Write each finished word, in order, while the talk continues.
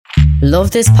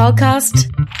Love this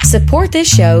podcast? Support this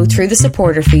show through the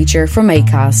supporter feature from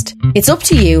Acast. It's up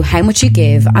to you how much you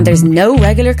give and there's no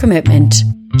regular commitment.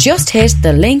 Just hit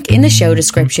the link in the show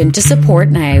description to support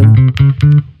now.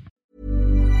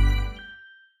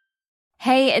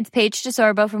 Hey, it's Paige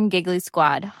DeSorbo from Giggly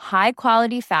Squad. High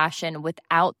quality fashion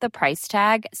without the price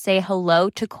tag. Say hello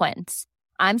to Quince.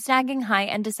 I'm snagging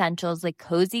high-end essentials like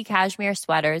cozy cashmere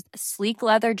sweaters, sleek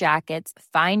leather jackets,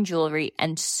 fine jewelry,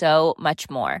 and so much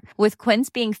more. With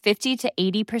Quince being 50 to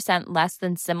 80% less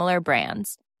than similar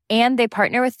brands. And they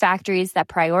partner with factories that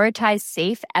prioritize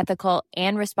safe, ethical,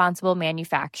 and responsible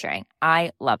manufacturing.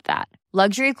 I love that.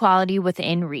 Luxury quality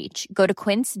within reach. Go to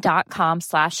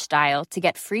quince.com/style to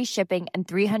get free shipping and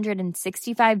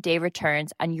 365-day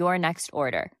returns on your next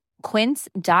order.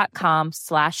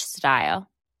 Quince.com/style.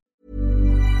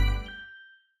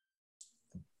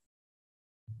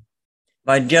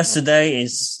 My guest today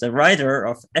is the writer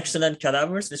of Excellent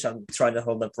Cadavers, which I'm trying to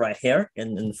hold up right here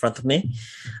in front of me,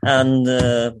 and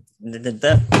the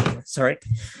death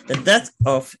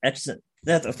of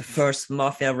the First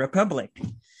Mafia Republic.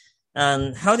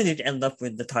 And how did you end up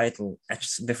with the title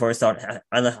before you start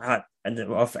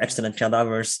of Excellent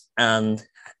Cadavers? And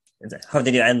how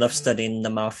did you end up studying the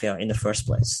mafia in the first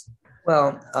place?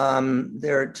 Well,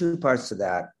 there are two parts to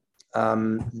that.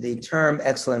 The term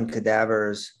Excellent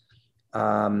Cadavers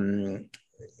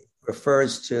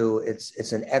refers to,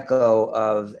 it's an echo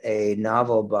of a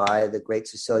novel by the great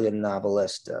Sicilian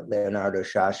novelist Leonardo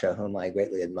Sciascia, whom I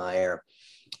greatly admire.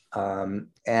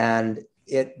 And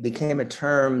it became a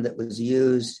term that was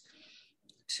used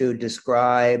to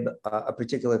describe a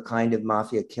particular kind of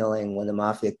mafia killing, when the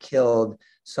mafia killed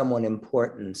someone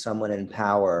important, someone in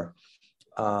power,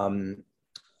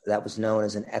 that was known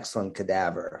as an excellent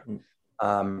cadaver.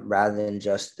 Rather than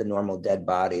just the normal dead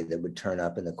body that would turn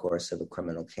up in the course of a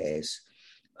criminal case.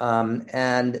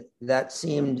 And that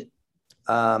seemed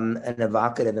an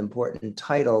evocative, important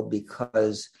title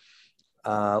because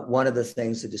one of the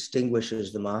things that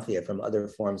distinguishes the mafia from other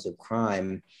forms of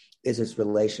crime is its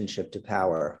relationship to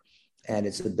power and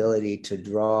its ability to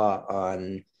draw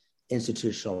on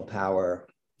institutional power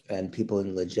and people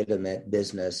in legitimate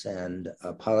business and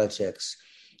politics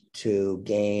to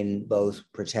gain both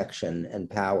protection and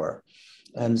power.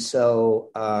 And so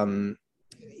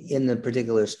in the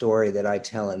particular story that I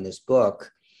tell in this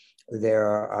book, there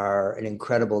are an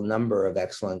incredible number of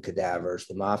excellent cadavers.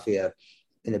 The mafia,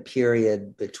 in a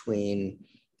period between,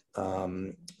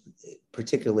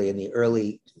 particularly in the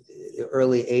early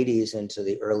 80s into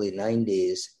the early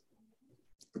 90s,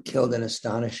 killed an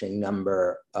astonishing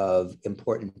number of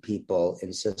important people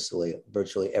in Sicily,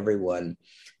 virtually everyone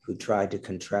who tried to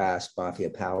contrast mafia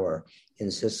power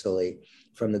in Sicily,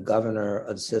 from the governor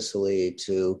of Sicily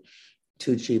to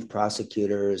two chief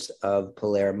prosecutors of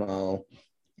Palermo,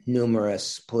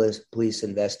 numerous police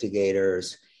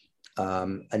investigators,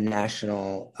 a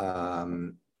national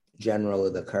general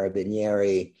of the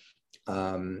Carabinieri,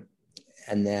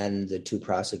 and then the two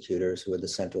prosecutors who are the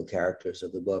central characters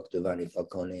of the book, Giovanni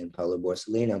Falcone and Paolo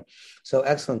Borsellino. So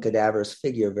Excellent Cadavers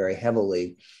figure very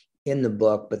heavily in the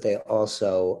book, but they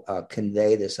also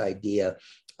convey this idea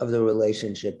of the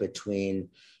relationship between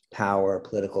power,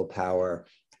 political power,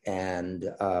 and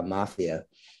mafia.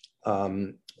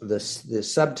 The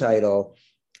subtitle,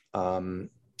 the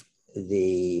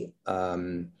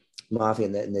mafia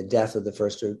and the death of the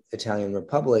First Italian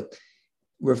Republic,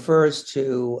 refers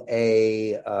to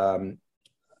a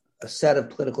set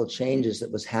of political changes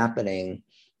that was happening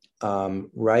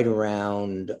right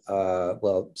around,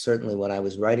 certainly when I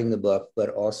was writing the book, but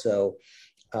also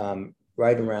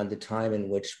right around the time in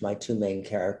which my two main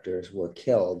characters were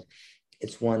killed.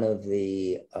 It's one of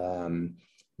the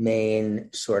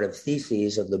main sort of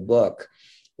theses of the book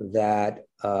that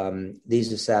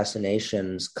these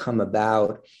assassinations come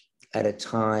about at a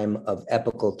time of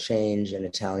epochal change in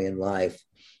Italian life.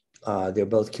 They're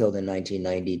both killed in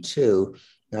 1992.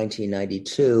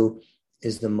 1992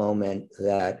 is the moment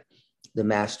that the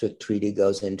Maastricht Treaty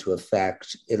goes into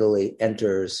effect. Italy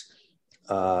enters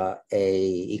a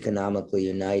economically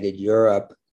united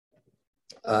Europe.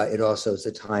 It also is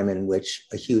the time in which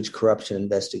a huge corruption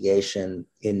investigation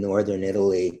in northern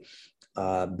Italy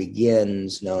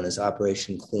begins, known as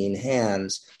Operation Clean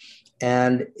Hands.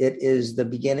 And it is the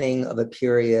beginning of a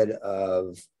period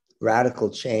of radical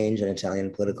change in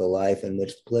Italian political life, in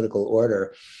which political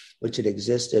order, which had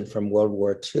existed from World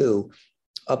War II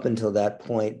up until that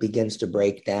point, begins to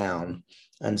break down.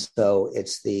 And so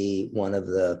it's one of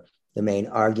the main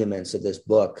arguments of this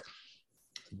book,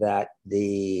 that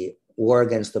the war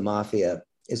against the mafia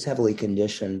is heavily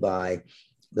conditioned by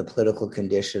the political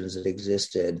conditions that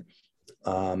existed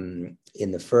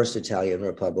in the first Italian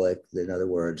Republic, in other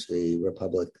words, the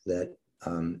republic that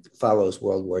follows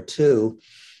World War II,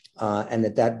 and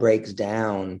that breaks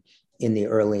down in the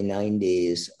early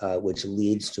 90s, which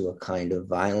leads to a kind of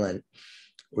violent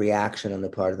reaction on the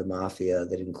part of the mafia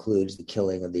that includes the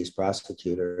killing of these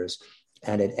prosecutors.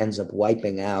 And it ends up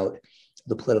wiping out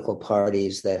the political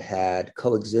parties that had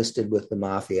coexisted with the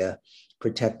mafia,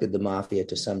 protected the mafia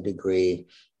to some degree,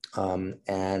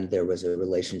 and there was a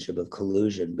relationship of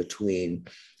collusion between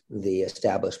the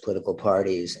established political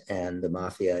parties and the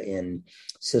mafia in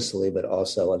Sicily, but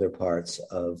also other parts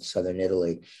of southern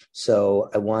Italy. So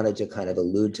I wanted to kind of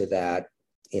allude to that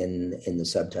in the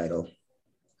subtitle.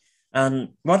 And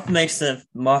what makes the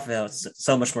mafia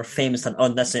so much more famous than,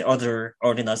 let's say, other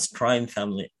organized crime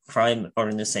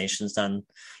organizations? And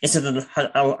is it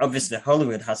obviously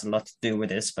Hollywood has a lot to do with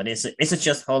this, but is it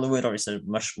just Hollywood, or is it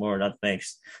much more that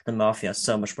makes the mafia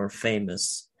so much more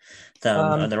famous than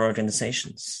other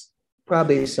organizations?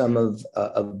 Probably some of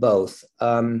both.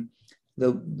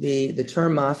 The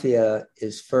term mafia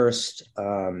is first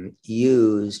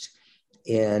used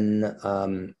in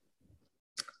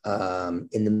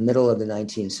the middle of the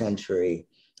 19th century,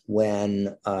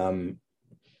 when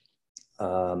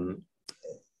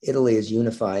Italy is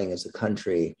unifying as a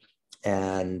country,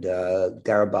 and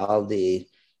Garibaldi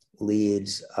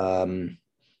leads a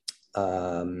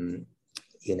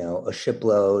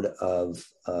shipload of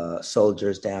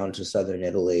soldiers down to southern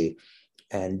Italy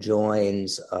and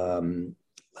joins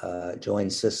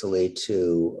Sicily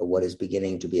to what is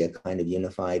beginning to be a kind of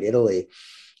unified Italy.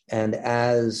 And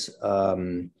as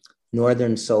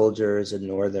northern soldiers and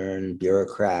northern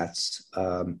bureaucrats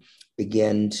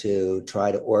begin to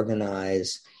try to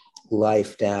organize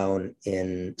life down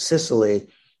in Sicily,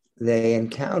 they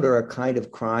encounter a kind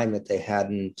of crime that they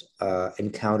hadn't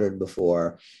encountered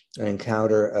before, and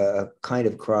encounter a kind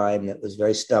of crime that was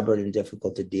very stubborn and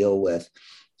difficult to deal with,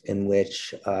 in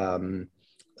which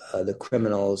the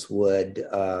criminals would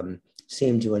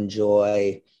seem to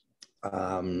enjoy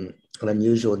an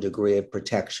unusual degree of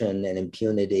protection and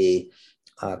impunity.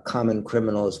 Common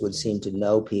criminals would seem to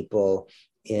know people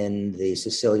in the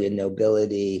Sicilian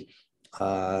nobility.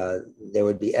 There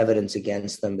would be evidence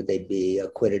against them, but they'd be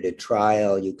acquitted at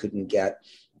trial. You couldn't get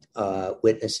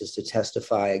witnesses to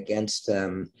testify against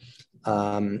them.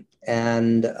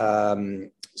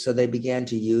 So they began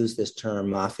to use this term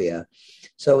mafia.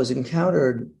 So it was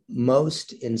encountered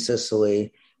most in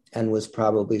Sicily and was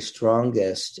probably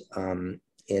strongest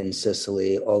in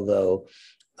Sicily, although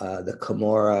the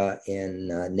Camorra in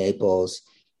Naples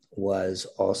was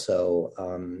also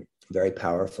very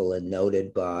powerful and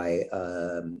noted by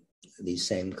these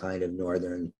same kind of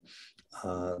northern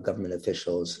government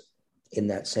officials in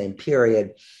that same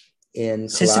period.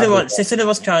 Sicily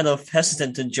was kind of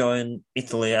hesitant to join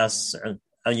Italy as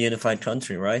a unified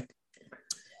country, right?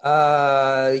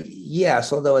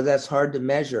 Yes, although that's hard to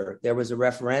measure. There was a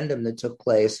referendum that took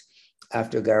place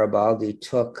after Garibaldi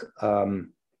took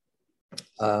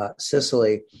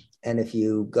Sicily. And if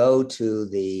you go to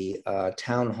the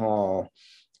town hall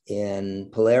in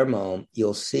Palermo,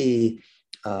 you'll see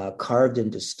carved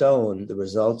into stone the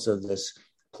results of this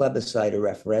plebiscite, a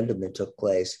referendum that took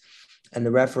place. And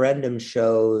the referendum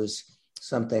shows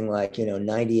something like,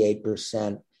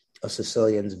 98% of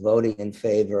Sicilians voting in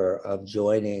favor of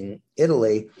joining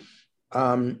Italy.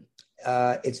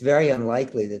 It's very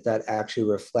unlikely that actually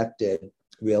reflected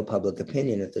real public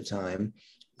opinion at the time.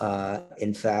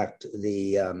 In fact,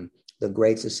 the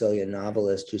great Sicilian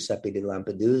novelist Giuseppe di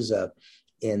Lampedusa,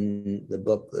 in the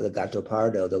book The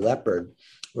Gattopardo, The Leopard,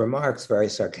 remarks very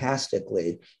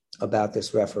sarcastically about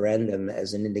this referendum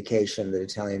as an indication that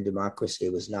Italian democracy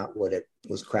was not what it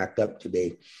was cracked up to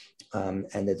be,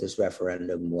 and that this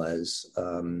referendum was,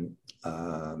 kind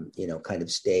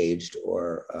of staged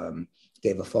or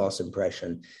gave a false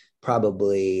impression.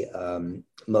 Probably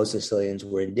most Sicilians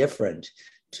were indifferent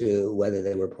to whether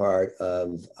they were part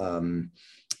of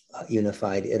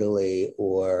unified Italy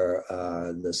or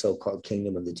the so-called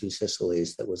Kingdom of the Two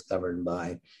Sicilies that was governed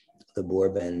by the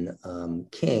Bourbon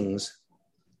kings.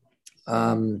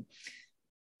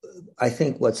 I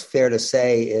think what's fair to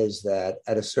say is that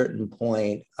at a certain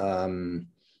point,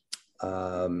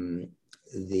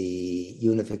 the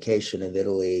unification of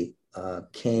Italy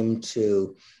came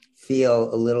to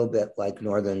feel a little bit like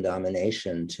northern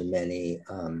domination to many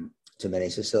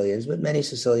Sicilians, but many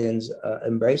Sicilians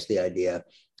embraced the idea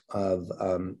of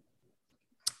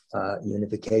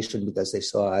unification because they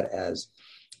saw it as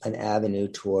an avenue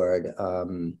toward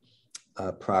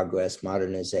progress,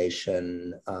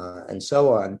 modernization, and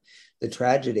so on. The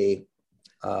tragedy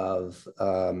of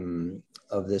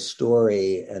this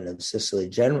story and of Sicily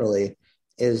generally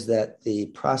is that the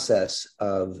process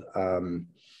of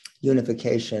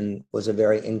unification was a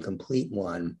very incomplete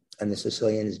one, and the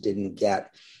Sicilians didn't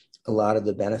get a lot of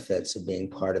the benefits of being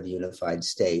part of a unified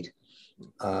state.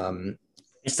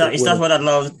 Is that what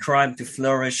allowed crime to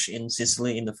flourish in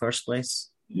Sicily in the first place?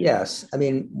 Yes. I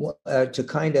mean, to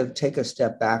kind of take a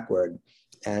step backward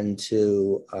and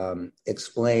to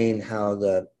explain how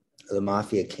the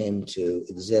mafia came to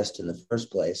exist in the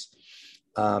first place,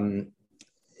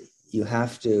 you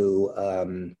have to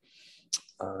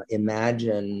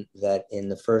imagine that in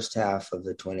the first half of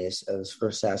the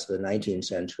 19th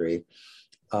century,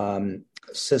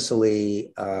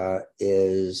 Sicily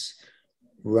is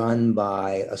run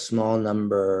by a small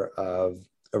number of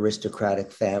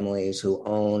aristocratic families who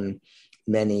own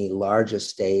many large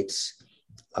estates.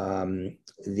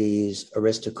 These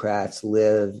aristocrats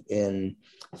live in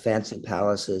fancy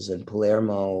palaces in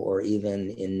Palermo or even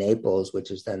in Naples,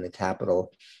 which is then the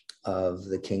capital of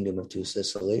the Kingdom of Two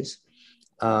Sicilies.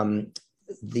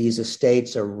 These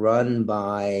estates are run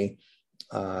by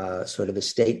sort of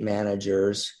estate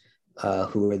managers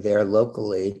who are there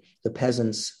locally. The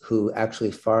peasants who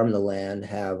actually farm the land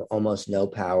have almost no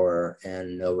power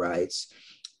and no rights.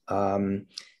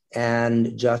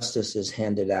 And justice is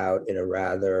handed out in a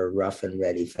rather rough and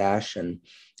ready fashion,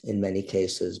 in many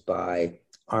cases by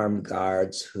armed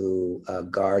guards who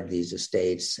guard these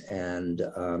estates and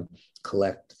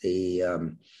collect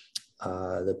the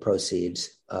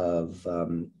proceeds of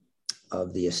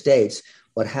the estates.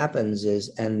 What happens is,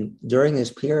 and during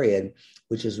this period,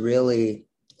 which is really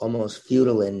almost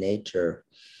feudal in nature,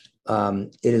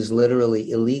 it is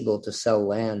literally illegal to sell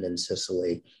land in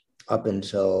Sicily up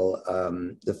until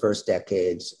the first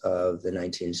decades of the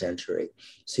 19th century.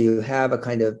 So you have a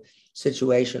kind of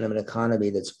situation of an economy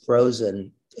that's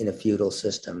frozen in a feudal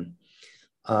system.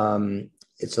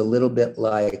 It's a little bit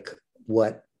like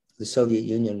what the Soviet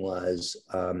Union was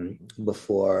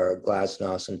before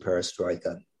glasnost and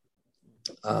perestroika.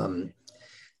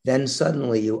 Then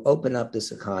suddenly you open up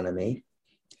this economy.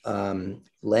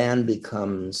 Land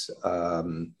becomes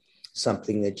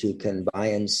something that you can buy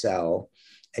and sell.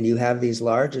 And you have these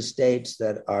large estates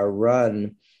that are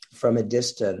run from a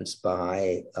distance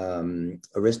by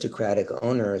aristocratic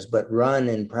owners, but run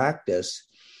in practice.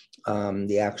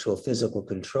 The actual physical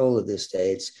control of the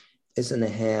estates is in the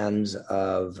hands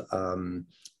of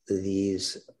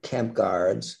these camp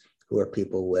guards, who are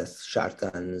people with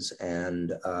shotguns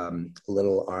and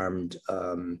little armed,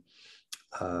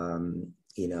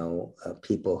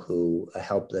 people who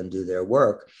help them do their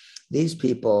work. These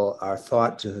people are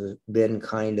thought to have been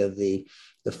kind of the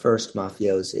first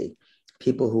mafiosi,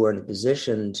 people who are in a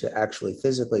position to actually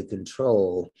physically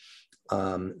control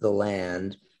the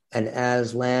land. And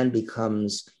as land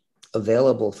becomes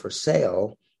available for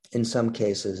sale, in some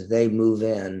cases, they move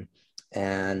in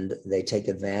and they take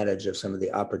advantage of some of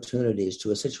the opportunities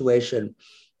to a situation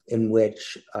in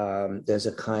which there's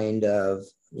a kind of,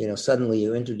 suddenly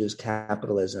you introduce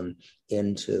capitalism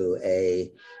into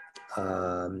an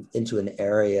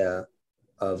area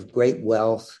of great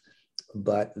wealth,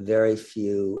 but very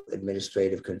few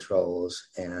administrative controls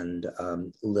and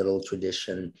little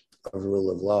tradition of rule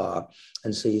of law.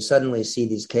 And so you suddenly see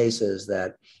these cases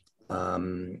that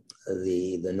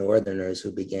the Northerners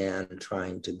who began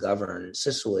trying to govern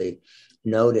Sicily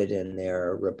noted in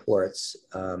their reports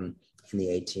in the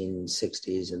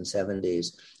 1860s and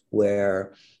 70s,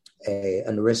 where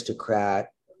an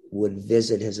aristocrat would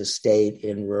visit his estate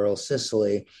in rural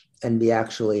Sicily and be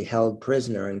actually held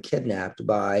prisoner and kidnapped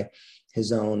by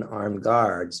his own armed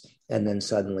guards, and then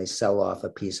suddenly sell off a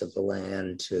piece of the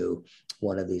land to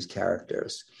one of these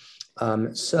characters.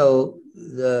 So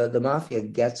the mafia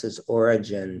gets its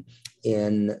origin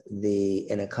in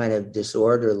a kind of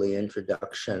disorderly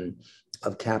introduction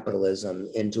of capitalism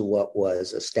into what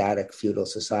was a static feudal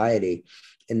society.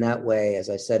 In that way, as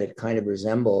I said, it kind of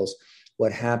resembles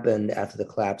what happened after the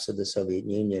collapse of the Soviet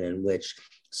Union, in which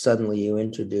suddenly you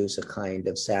introduce a kind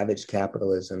of savage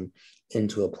capitalism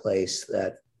into a place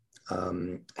that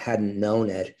hadn't known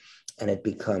it, and it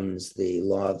becomes the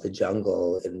law of the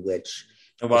jungle, in which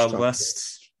the Wild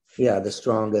West. Yeah, the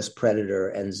strongest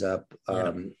predator ends up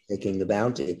taking the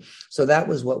bounty. So that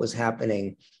was what was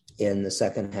happening in the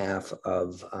second half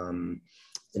of the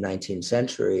 19th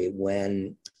century,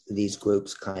 when these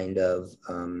groups kind of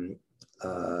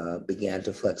began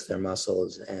to flex their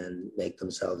muscles and make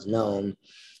themselves known.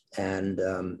 And,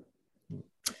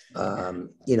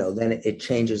 then it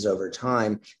changes over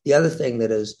time. The other thing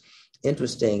that is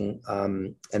interesting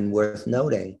and worth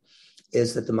noting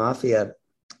is that the mafia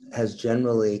has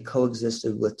generally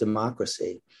coexisted with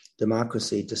democracy.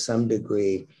 Democracy, to some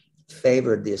degree,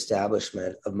 favored the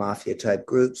establishment of mafia-type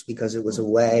groups because it was a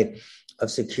way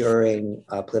of securing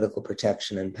political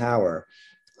protection and power.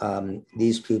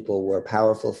 These people were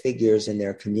powerful figures in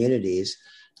their communities,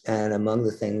 and among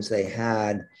the things they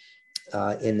had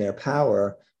in their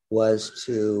power was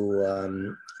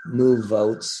to move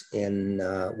votes in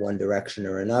one direction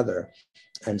or another.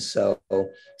 And so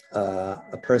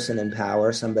a person in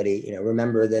power, somebody,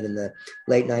 remember that in the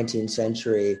late 19th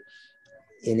century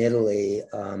in Italy,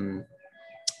 only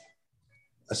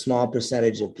a small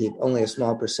percentage of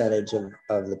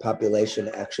the population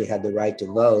actually had the right to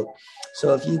vote.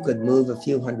 So if you could move a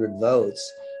few hundred votes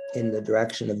in the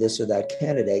direction of this or that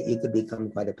candidate, you could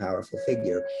become quite a powerful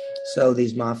figure. So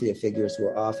these mafia figures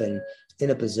were often in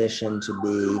a position to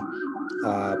be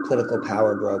political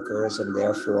power brokers, and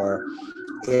therefore,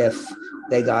 if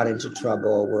they got into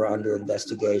trouble, were under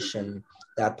investigation,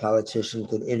 that politician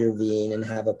could intervene and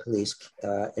have a police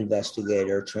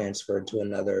investigator transferred to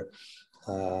another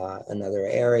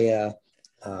area,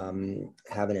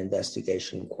 have an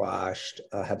investigation quashed,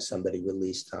 have somebody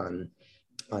released on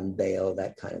bail,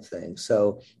 that kind of thing.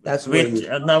 So that's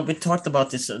now we talked about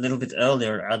this a little bit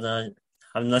earlier, and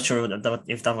I'm not sure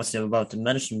if that was still about to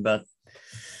mention, but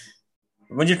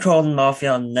would you call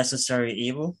mafia unnecessary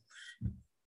evil?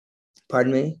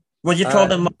 Pardon me? Would you call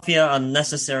the mafia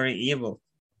unnecessary evil?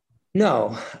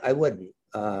 No, I wouldn't.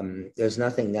 There's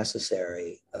nothing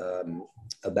necessary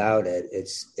about it.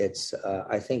 It's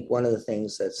I think one of the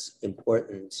things that's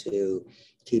important to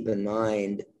keep in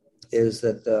mind is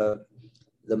that the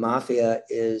mafia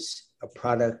is a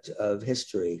product of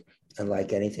history, and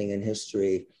like anything in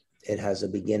history, it has a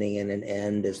beginning and an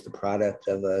end. It's the product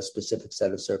of a specific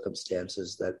set of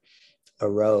circumstances that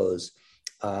arose.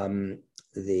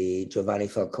 The Giovanni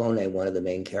Falcone, one of the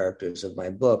main characters of my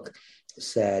book,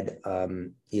 said,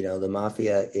 the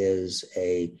mafia is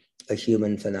a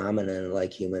human phenomenon,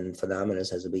 like human phenomena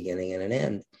has a beginning and an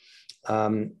end.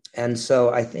 And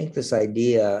so I think this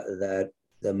idea that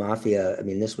the mafia,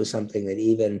 this was something that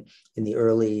even in the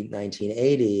early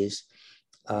 1980s,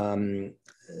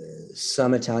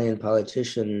 some Italian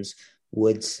politicians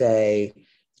would say,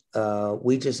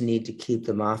 we just need to keep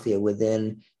the mafia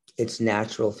within its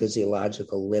natural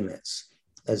physiological limits,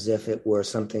 as if it were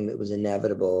something that was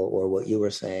inevitable, or what you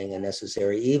were saying, a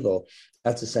necessary evil.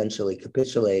 That's essentially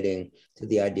capitulating to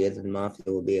the idea that the mafia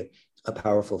will be a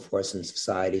powerful force in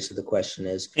society. So the question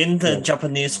is... In the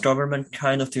Japanese government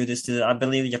kind of do this to, I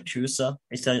believe, Yakuza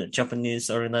is a Japanese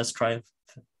organized crime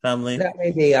family. That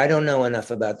may be. I don't know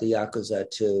enough about the Yakuza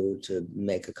to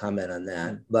make a comment on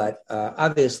that. But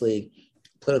obviously,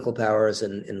 political powers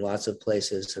in lots of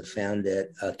places have found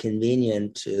it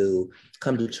convenient to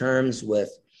come to terms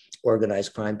with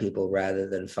organized crime people rather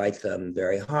than fight them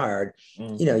very hard.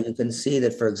 Mm-hmm. You can see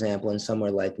that, for example, in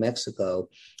somewhere like Mexico,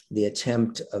 the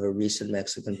attempt of a recent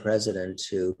Mexican president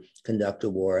to conduct a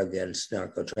war against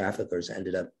narco traffickers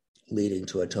ended up leading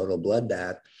to a total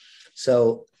bloodbath.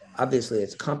 So obviously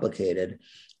it's complicated.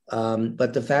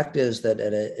 But the fact is that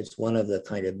it's one of the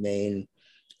kind of main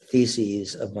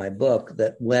theses of my book,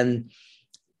 that when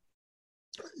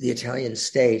the Italian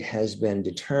state has been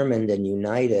determined and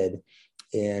united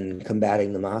in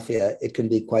combating the mafia, it can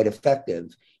be quite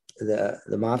effective.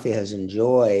 The mafia has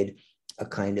enjoyed a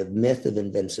kind of myth of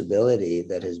invincibility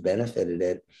that has benefited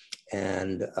it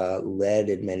and led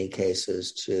in many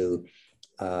cases to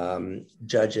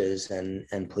judges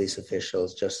and police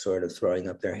officials just sort of throwing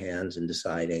up their hands and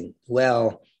deciding,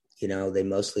 well, they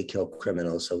mostly kill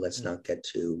criminals, so let's not get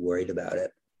too worried about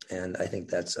it. And I think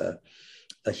that's a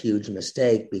huge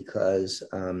mistake, because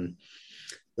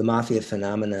the mafia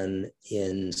phenomenon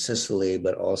in Sicily,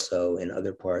 but also in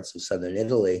other parts of southern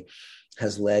Italy,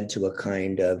 has led to a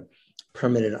kind of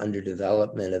permanent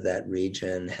underdevelopment of that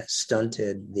region, has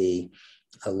stunted the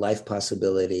life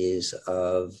possibilities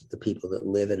of the people that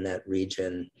live in that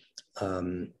region.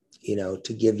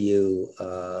 To give you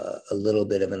a little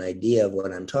bit of an idea of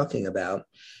what I'm talking about,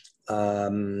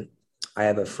 I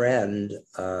have a friend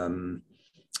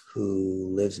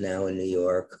who lives now in New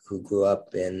York, who grew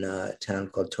up in a town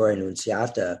called Torre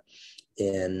Nunziata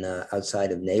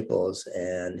outside of Naples,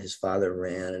 and his father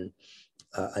ran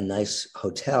a nice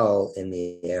hotel in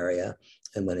the area.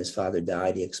 And when his father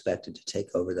died, he expected to take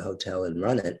over the hotel and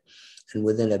run it. And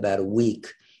within about a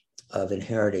week of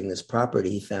inheriting this property,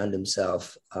 he found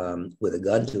himself with a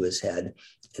gun to his head,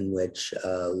 in which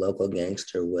a local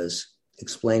gangster was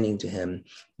explaining to him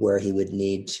where he would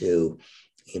need to,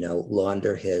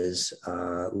 launder his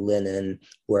linen,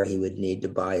 where he would need to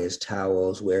buy his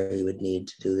towels, where he would need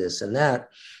to do this and that.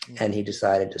 And he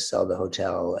decided to sell the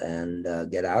hotel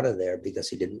and get out of there because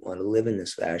he didn't want to live in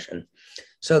this fashion.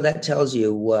 So that tells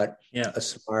you what a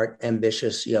smart,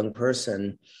 ambitious young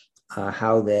person,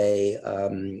 how they,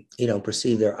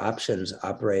 perceive their options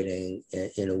operating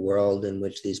in a world in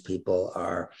which these people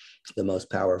are the most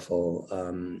powerful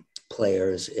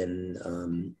players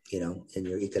in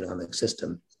your economic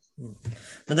system.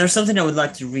 But there's something I would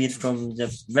like to read from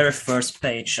the very first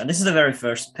page, and this is the very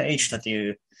first page that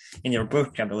you, in your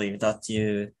book, I believe, that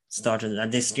you started,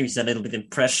 and this gives a little bit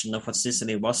impression of what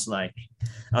Sicily was like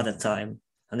at the time.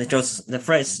 And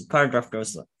the paragraph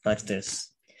goes like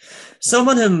this.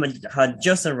 Someone who had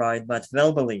just arrived might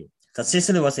well believe that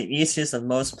Sicily was the easiest and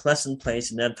most pleasant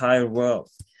place in the entire world.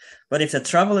 But if the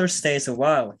traveler stays a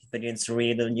while, he begins to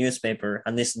read the newspaper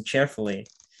and listen cheerfully.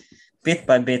 Bit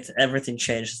by bit, everything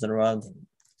changes around him.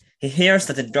 He hears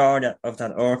that the door of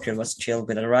that orchard was chilled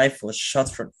with a rifle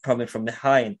shot coming from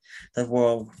behind the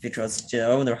wall because the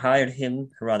owner hired him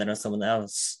rather than someone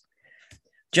else.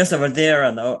 Just over there,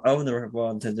 an owner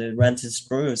wanted to rent his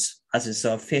spruce, as he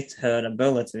saw fit, heard a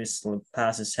bullet whistle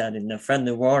pass his head in a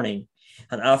friendly warning,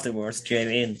 and afterwards gave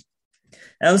in.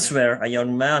 Elsewhere, a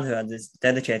young man who had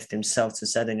dedicated himself to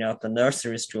setting up a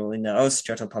nursery school in the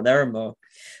outskirts of Palermo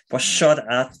was shot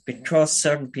at because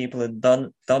certain people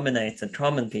who dominate the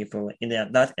common people in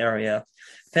that area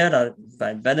felt that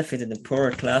by benefiting the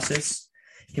poorer classes,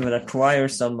 he would acquire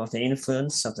some of the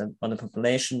influence on the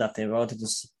population that they wanted to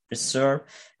reserve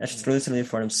exclusively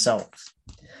for themselves.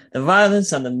 The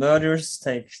violence and the murders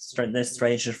take the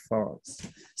strangest forms.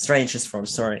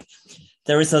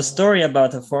 There is a story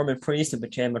about a former priest who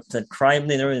became a crime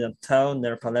leader in a town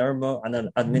near Palermo and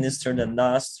administered the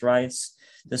last rites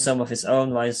to some of his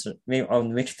own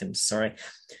victims.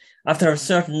 After a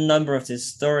certain number of these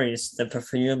stories, the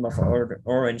perfume of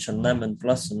orange and lemon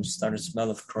blossoms started to smell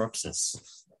of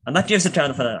corpses. And that gives a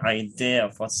kind of an idea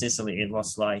of what Sicily it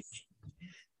was like.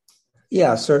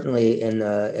 Yeah, certainly in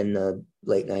the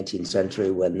late 19th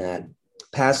century when that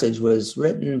passage was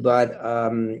written, but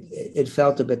it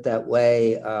felt a bit that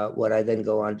way. What I then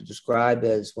go on to describe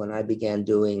is when I began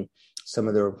doing some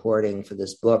of the reporting for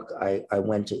this book, I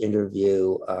went to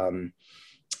interview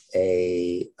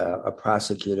a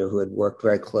prosecutor who had worked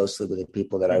very closely with the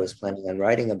people that I was planning on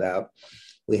writing about.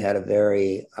 We had a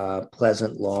very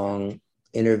pleasant, long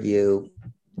interview.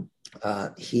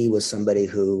 He was somebody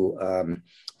who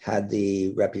had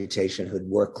the reputation, who'd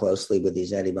worked closely with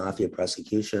these anti-mafia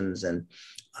prosecutions and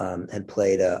had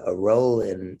played a role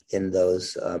in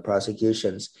those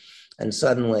prosecutions. And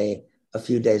suddenly, a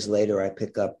few days later, I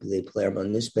pick up the Palermo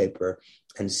newspaper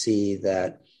and see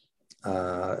that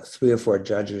 3 or 4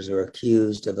 judges are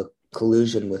accused of a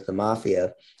collusion with the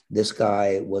mafia. This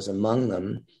guy was among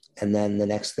them. And then the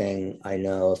next thing I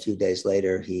know, a few days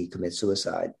later, he commits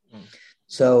suicide.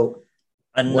 So,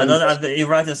 and you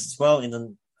write as well in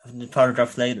the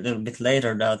paragraph a little bit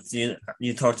later that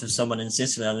you talk to someone in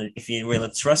Sicily, and if you really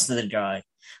trusted the guy,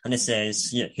 and he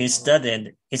says he's dead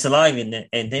and he's alive in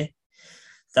the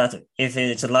that if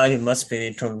it's alive, it must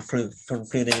be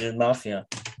concluded in mafia.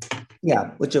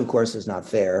 Yeah, which of course is not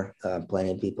fair.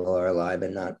 Plenty of people are alive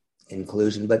and not in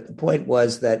collusion. But the point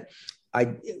was that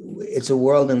it's a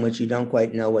world in which you don't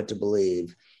quite know what to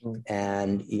believe.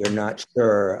 And you're not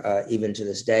sure, even to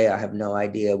this day, I have no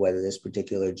idea whether this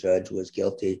particular judge was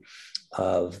guilty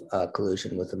of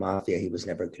collusion with the mafia. He was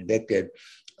never convicted.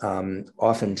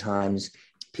 Oftentimes,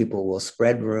 people will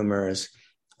spread rumors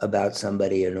about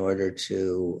somebody in order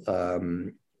to,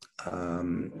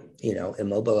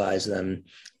 immobilize them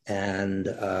and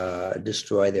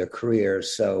destroy their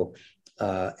careers. So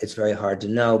it's very hard to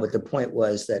know. But the point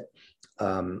was that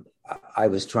I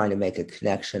was trying to make a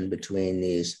connection between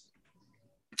these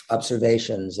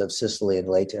observations of Sicily in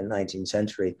the late 19th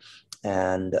century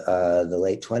and the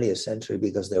late 20th century,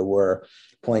 because there were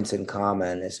points in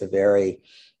common. It's a very,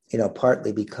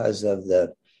 partly because of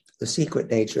the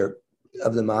secret nature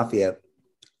of the mafia.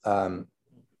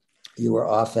 You were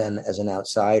often, as an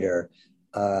outsider,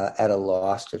 at a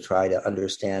loss to try to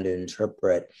understand and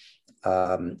interpret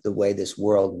the way this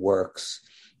world works.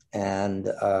 And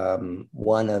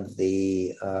one of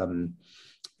the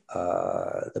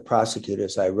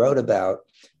prosecutors I wrote about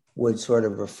would sort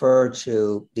of refer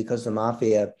to, because the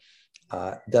mafia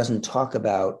doesn't talk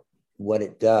about what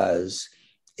it does,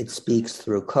 it speaks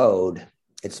through code,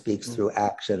 it speaks through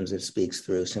actions, it speaks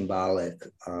through symbolic,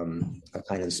 a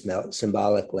kind of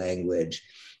symbolic language.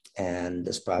 And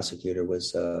this prosecutor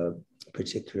was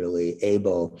particularly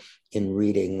able in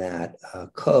reading that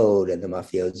code, and the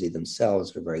mafiosi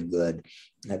themselves are very good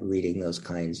at reading those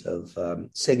kinds of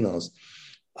signals.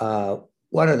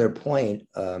 One other point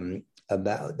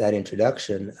about that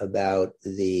introduction about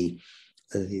the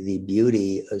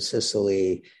beauty of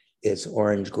Sicily, its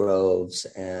orange groves,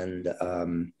 and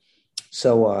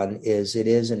so on, is it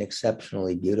is an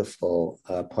exceptionally beautiful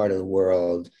part of the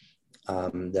world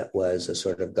that was a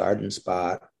sort of garden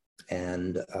spot,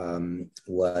 and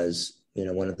was,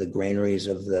 one of the granaries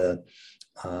of the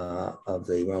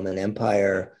Roman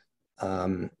Empire,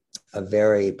 a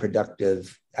very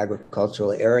productive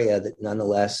agricultural area that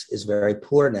nonetheless is very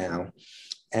poor now.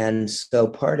 And so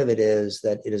part of it is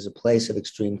that it is a place of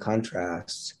extreme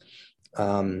contrasts.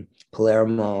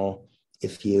 Palermo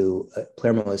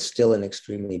is still an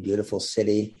extremely beautiful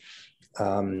city.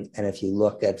 And if you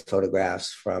look at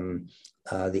photographs from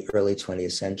the early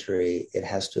 20th century, it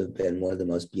has to have been one of the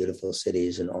most beautiful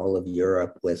cities in all of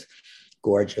Europe, with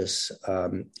gorgeous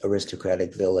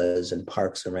aristocratic villas and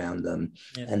parks around them.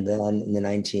 Yeah. And then in the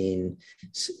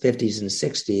 1950s and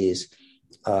 60s,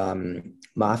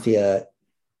 mafia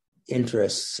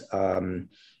interests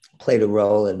played a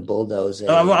role in bulldozing.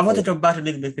 I wanted to go back a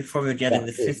little bit before we get in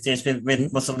the 50s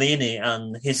with Mussolini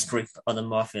and history on the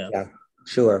mafia. Yeah,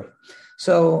 sure.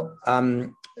 So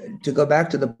to go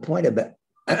back to the point about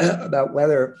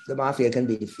whether the mafia can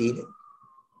be defeated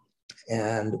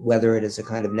and whether it is a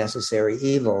kind of necessary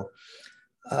evil,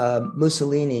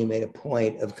 Mussolini made a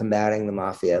point of combating the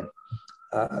mafia.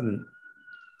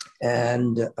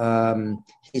 And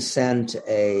he sent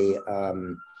a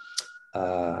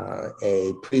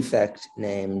prefect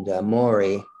named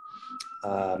Mori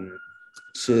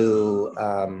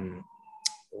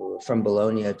from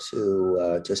Bologna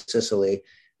to Sicily,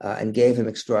 and gave him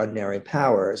extraordinary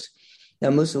powers.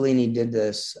 Now, Mussolini did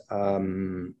this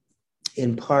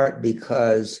in part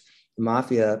because the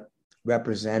mafia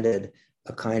represented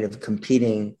a kind of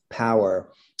competing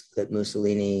power that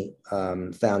Mussolini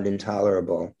found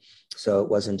intolerable. So it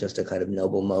wasn't just a kind of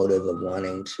noble motive of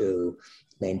wanting to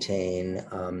maintain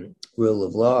rule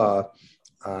of law.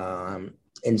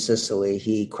 In Sicily,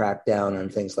 he cracked down on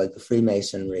things like the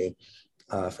Freemasonry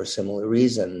for similar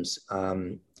reasons.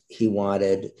 He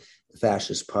wanted the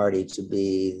Fascist Party to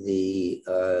be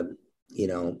the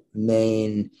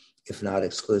main, if not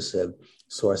exclusive,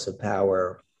 source of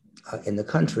power in the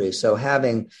country. So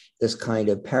having this kind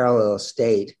of parallel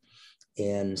state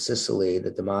in Sicily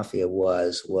that the mafia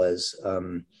was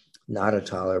not a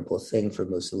tolerable thing for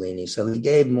Mussolini. So he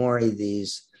gave Mori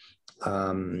these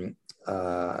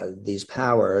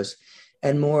powers,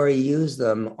 and Mori used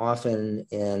them often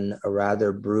in a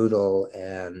rather brutal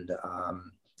and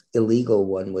illegal,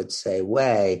 one would say,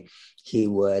 way. He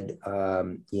would,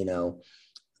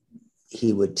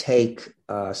 he would take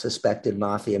suspected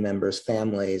mafia members'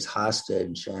 families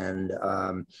hostage and,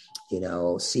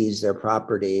 seize their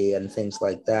property and things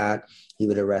like that. He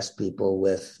would arrest people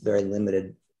with very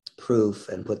limited proof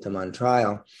and put them on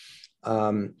trial.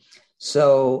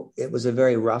 So it was a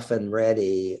very rough and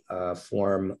ready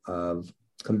form of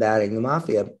combating the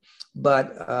mafia,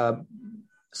 but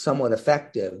somewhat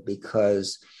effective,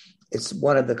 because it's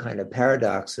one of the kind of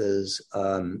paradoxes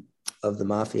of the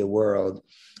mafia world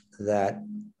that,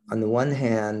 on the one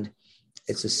hand,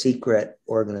 it's a secret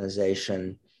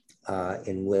organization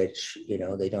in which,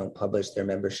 they don't publish their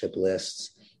membership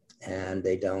lists and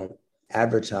they don't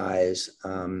advertise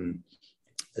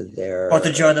their... Or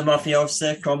to join the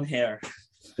mafiosi, come here.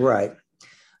 Right.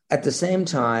 At the same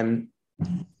time,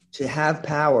 to have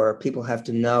power, people have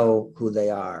to know who they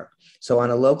are. So on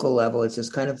a local level, it's this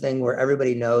kind of thing where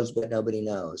everybody knows, but nobody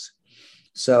knows.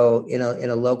 So in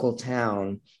a local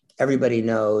town, everybody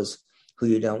knows who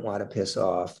you don't want to piss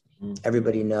off.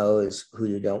 Everybody knows who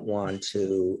you don't want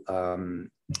to,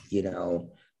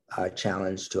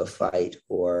 challenge to a fight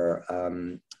or,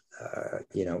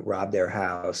 rob their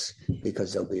house,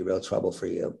 because there'll be real trouble for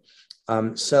you.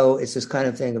 So it's this kind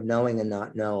of thing of knowing and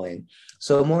not knowing.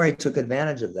 So Mori took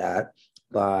advantage of that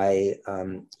by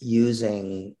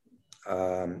using,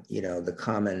 the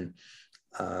common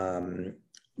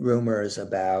rumors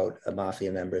about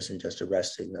mafia members and just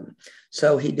arresting them.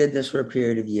 So he did this for a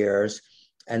period of years,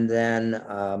 and then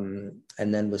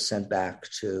was sent back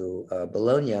to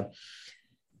Bologna.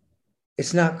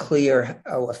 It's not clear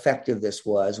how effective this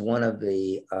was. One of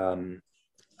the,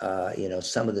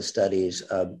 some of the studies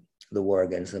of the war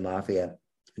against the mafia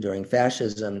during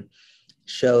fascism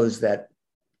shows that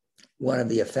one of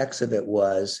the effects of it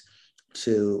was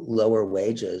to lower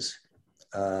wages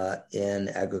in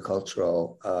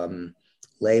agricultural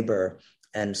labor.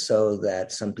 And so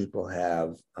that some people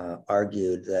have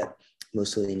argued that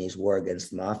Mussolini's war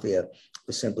against the mafia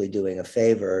was simply doing a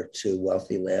favor to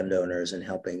wealthy landowners and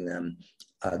helping them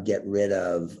get rid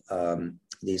of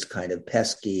these kind of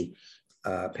pesky,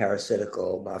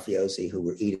 parasitical mafiosi who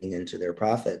were eating into their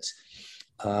profits.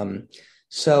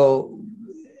 So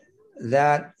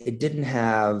that it didn't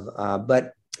have,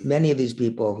 but many of these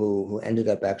people who ended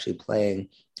up actually playing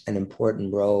an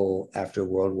important role after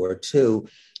World War II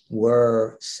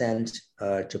were sent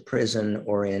to prison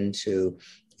or into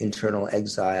internal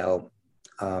exile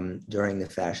during the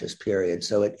fascist period.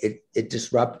 So it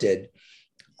disrupted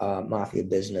mafia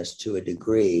business to a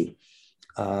degree.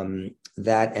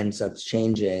 That ends up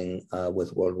changing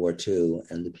with World War II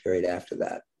and the period after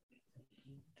that.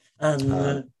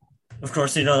 And of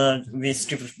course, we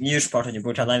skip a huge part of the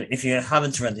book. And if you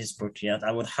haven't read this book yet,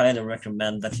 I would highly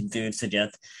recommend that you do to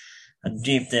get a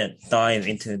deep dive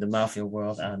into the mafia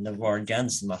world and the war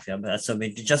against the mafia. But so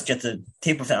we just get the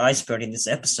tip of the iceberg in this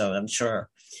episode, I'm sure.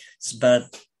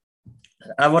 But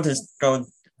I want to go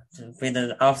with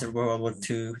after World War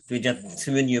II, we get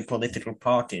two new political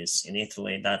parties in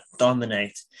Italy that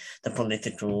dominate the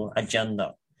political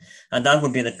agenda. And that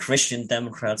would be the Christian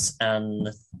Democrats and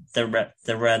the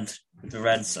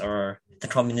Reds, or the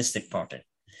Communistic Party.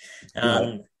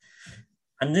 And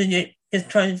then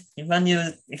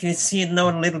if you know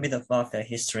a little bit of mafia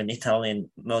history in Italian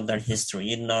modern history,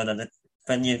 you know that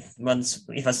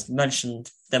if I mentioned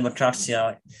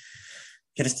Democrazia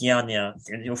Cristiana,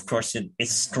 of course it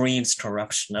screams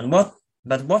corruption.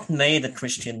 But what made the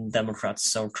Christian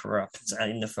Democrats so corrupt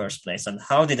in the first place, and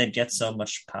how did they get so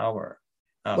much power?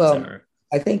 Well,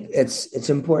 I think it's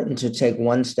important to take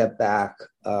one step back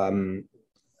to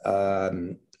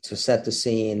set the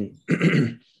scene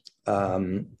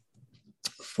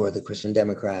for the Christian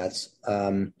Democrats.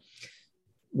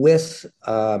 With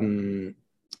the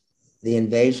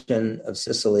invasion of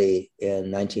Sicily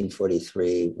in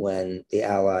 1943, when the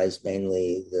Allies,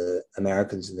 mainly the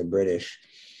Americans and the British,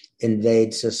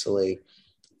 invade Sicily,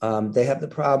 they have the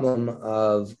problem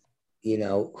of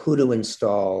who to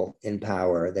install in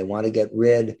power. They want to get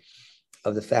rid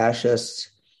of the fascists,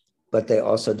 but they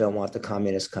also don't want the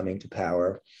communists coming to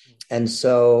power. And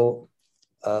so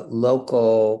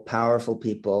local powerful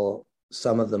people,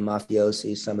 some of them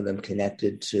mafiosi, some of them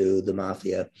connected to the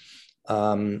mafia,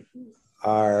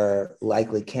 are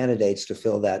likely candidates to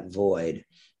fill that void.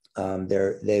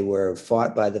 They were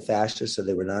fought by the fascists, so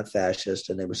they were not fascist,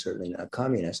 and they were certainly not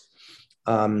communist.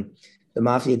 The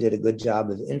mafia did a good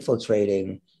job of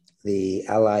infiltrating the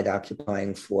Allied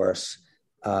occupying force.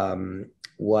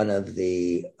 One of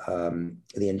the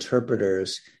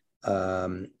interpreters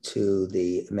to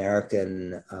the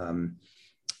American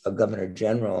governor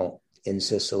general in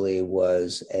Sicily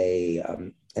was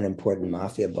an important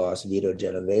mafia boss, Vito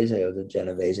Genovese, of the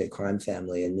Genovese crime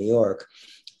family in New York.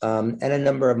 And a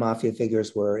number of mafia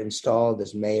figures were installed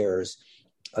as mayors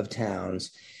of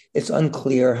towns. It's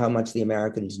unclear how much the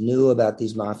Americans knew about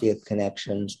these mafia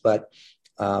connections, but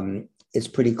it's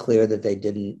pretty clear that they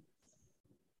didn't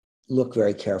look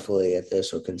very carefully at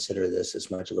this or consider this as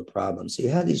much of a problem. So you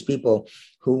had these people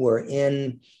who were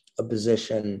in a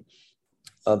position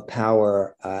of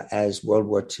power as World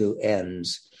War II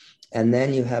ends. And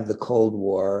then you have the Cold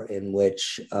War, in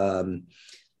which the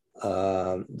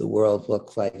world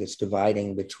looked like it's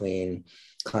dividing between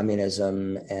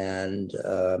communism and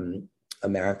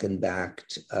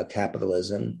American-backed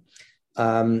capitalism,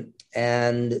 and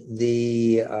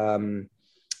the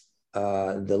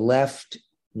left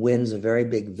wins a very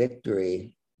big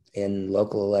victory in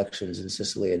local elections in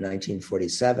Sicily in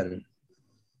 1947,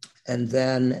 and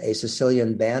then a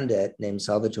Sicilian bandit named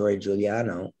Salvatore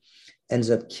Giuliano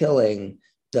ends up killing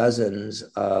dozens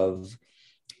of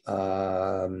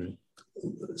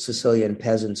Sicilian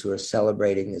peasants who are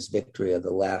celebrating this victory of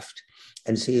the left.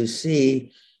 And so you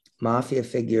see mafia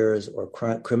figures or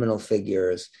criminal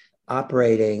figures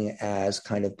operating as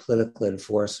kind of political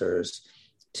enforcers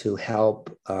to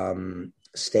help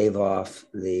stave off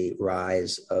the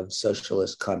rise of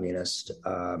socialist communist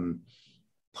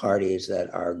parties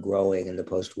that are growing in the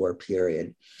post-war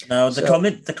period. Now,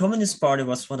 the Communist Party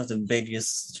was one of the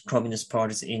biggest communist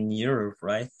parties in Europe,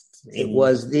 right? It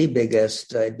was the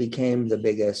biggest. It became the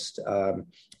biggest.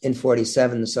 In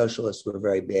 1947, the socialists were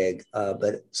very big,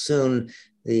 but soon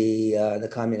the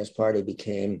Communist Party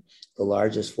became the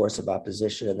largest force of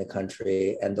opposition in the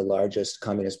country and the largest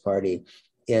communist party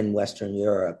in Western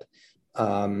Europe.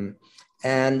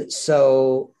 And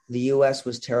so the US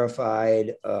was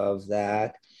terrified of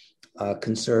that.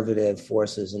 Conservative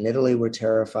forces in Italy were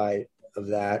terrified of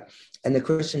that. And the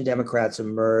Christian Democrats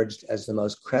emerged as the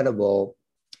most credible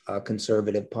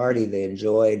conservative party. They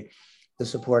enjoyed the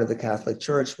support of the Catholic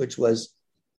Church, which was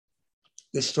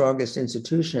the strongest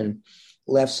institution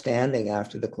left standing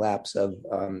after the collapse of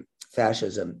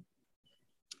fascism.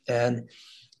 And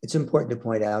it's important to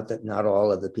point out that not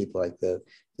all of the people, like the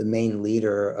main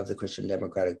leader of the Christian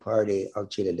Democratic Party,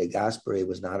 Alcide De Gasperi,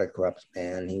 was not a corrupt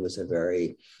man. He was a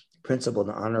very principled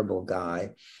and honorable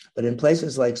guy. But in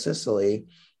places like Sicily,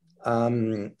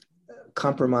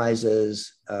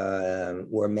 compromises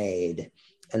were made.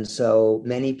 And so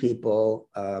many people,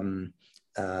 and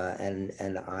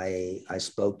I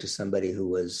spoke to somebody who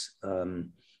was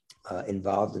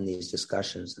involved in these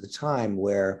discussions at the time,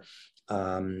 where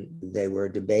they were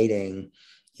debating,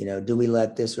 do we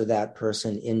let this or that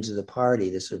person into the party?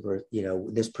 This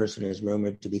person is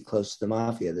rumored to be close to the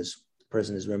mafia. This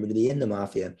person is rumored to be in the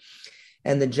mafia.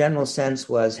 And the general sense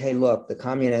was, hey, look, the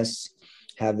communists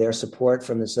have their support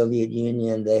from the Soviet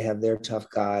Union. They have their tough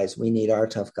guys. We need our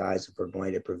tough guys if we're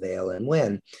going to prevail and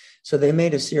win. So they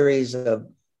made a series of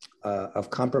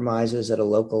compromises at a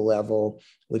local level,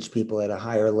 which people at a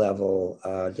higher level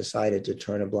decided to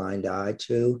turn a blind eye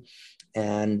to.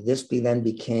 And this then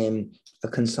became a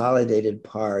consolidated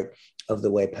part of the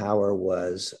way power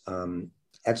was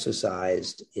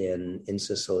exercised in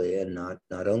Sicily, and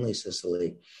not only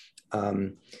Sicily.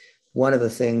 One of the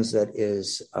things that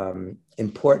is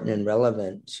important and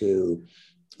relevant to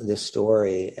this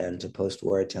story and to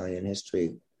post-war Italian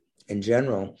history in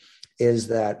general is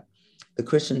that the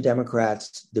Christian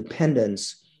Democrats'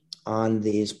 dependence on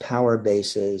these power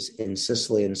bases in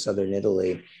Sicily and southern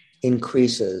Italy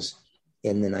increases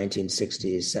in the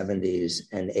 1960s, 70s,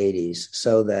 and 80s,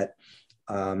 so that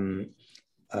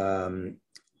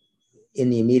in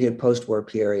the immediate post-war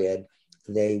period,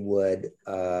 they would,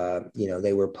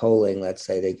 they were polling, let's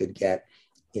say they could get,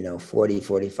 40,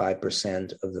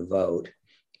 45% of the vote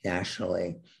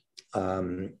nationally.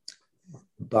 By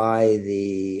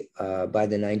the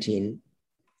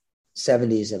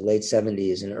 1970s and late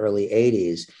 70s and early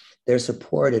 80s, their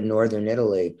support in northern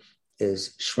Italy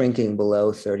is shrinking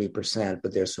below 30%,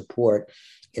 but their support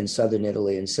in southern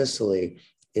Italy and Sicily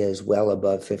is well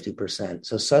above 50%.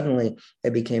 So suddenly they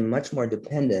became much more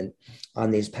dependent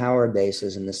on these power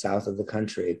bases in the south of the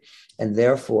country. And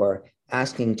therefore,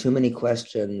 asking too many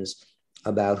questions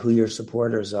about who your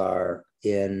supporters are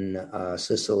in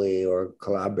Sicily or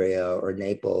Calabria or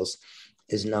Naples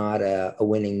is not a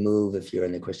winning move if you're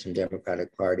in the Christian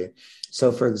Democratic Party.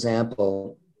 So, for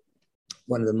example,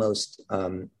 one of the most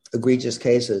egregious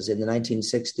cases in the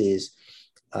 1960s,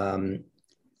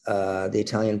 the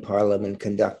Italian parliament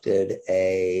conducted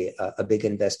a big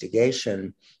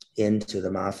investigation into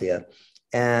the mafia.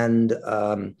 And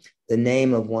the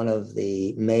name of one of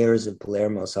the mayors of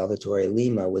Palermo, Salvatore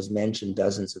Lima, was mentioned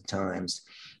dozens of times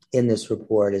in this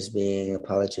report as being a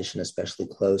politician especially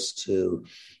close to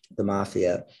the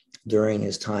mafia. During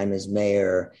his time as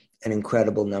mayor, an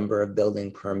incredible number of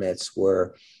building permits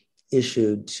were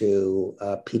issued to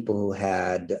people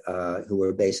who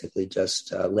were basically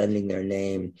just lending their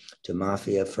name to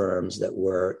mafia firms that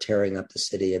were tearing up the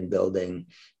city and building,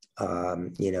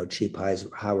 cheap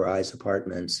high-rise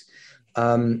apartments.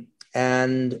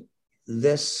 And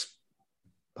this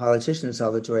politician,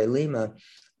 Salvatore Lima,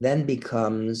 then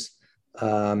becomes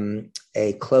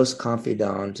a close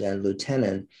confidant and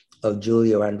lieutenant of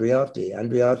Giulio Andreotti.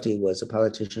 Andreotti was a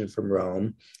politician from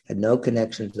Rome, had no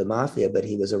connection to the mafia, but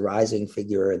he was a rising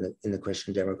figure in the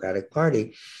Christian Democratic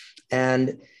Party.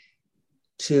 And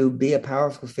to be a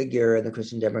powerful figure in the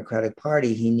Christian Democratic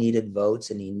Party, he needed votes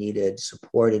and he needed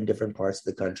support in different parts of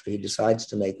the country. He decides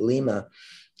to make Lima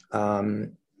a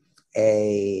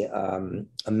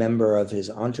member of his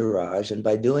entourage. And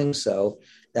by doing so,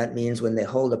 that means when they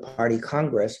hold a party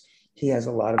congress, he has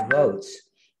a lot of votes.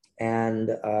 And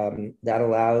that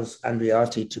allows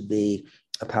Andreotti to be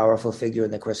a powerful figure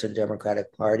in the Christian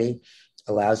Democratic Party,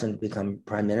 allows him to become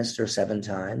prime minister 7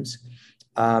 times,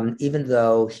 even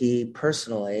though he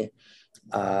personally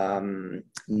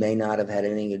may not have had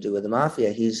anything to do with the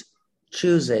mafia. He's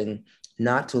choosing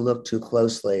not to look too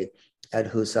closely at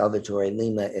who Salvatore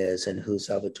Lima is and who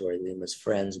Salvatore Lima's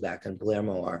friends back in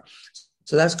Palermo are.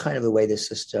 So that's kind of the way the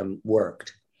system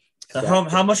worked. So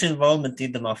how much involvement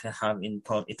did the mafia have in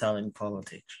Italian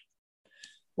politics?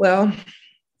 Well,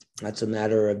 that's a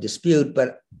matter of dispute,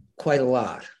 but quite a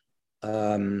lot.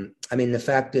 The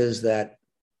fact is that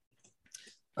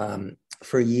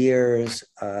for years,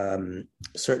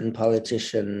 certain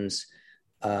politicians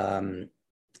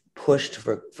pushed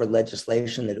for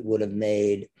legislation that would have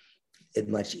made it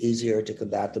much easier to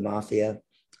combat the mafia.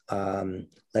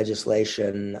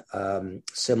 Legislation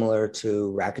similar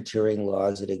to racketeering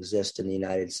laws that exist in the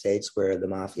United States, where the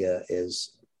mafia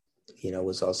is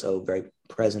was also very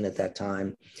present at that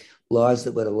time. Laws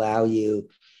that would allow you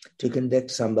to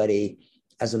convict somebody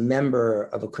as a member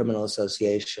of a criminal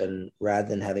association rather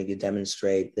than having to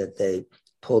demonstrate that they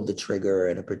pulled the trigger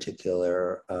in a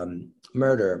particular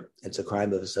murder. It's a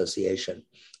crime of association.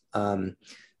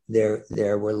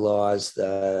 There were laws,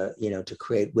 to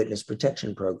create witness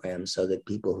protection programs so that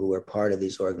people who were part of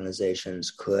these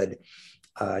organizations could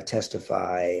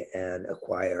testify and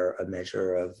acquire a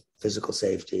measure of physical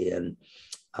safety and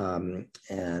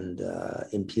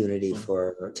impunity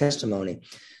for testimony.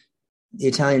 The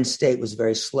Italian state was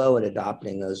very slow at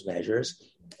adopting those measures,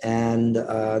 and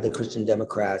the Christian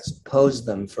Democrats opposed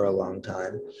them for a long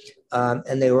time,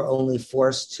 and they were only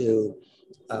forced to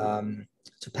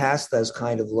pass those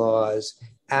kind of laws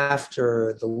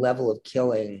after the level of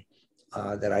killing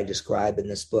that I describe in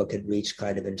this book had reached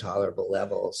kind of intolerable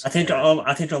levels. I think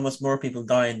almost more people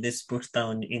die in this book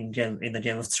than in the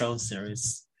Game of Thrones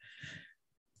series.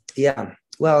 Yeah,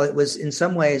 well, it was in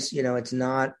some ways, it's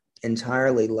not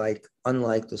entirely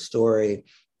unlike the story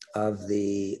of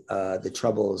the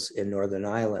Troubles in Northern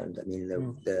Ireland. I mean,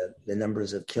 the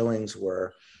numbers of killings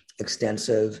were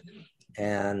extensive,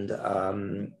 and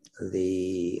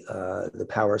the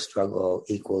power struggle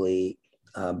equally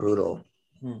brutal.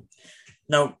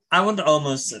 Now, I want to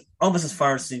almost as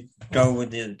far as to go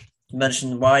with the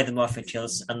mention why the mafia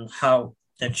kills and how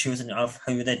they're choosing of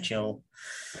who they kill.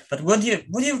 But would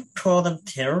you call them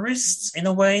terrorists in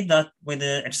a way, that with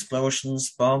the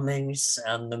explosions, bombings,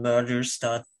 and the murders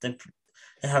that they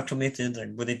have committed?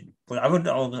 I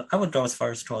would go as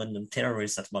far as calling them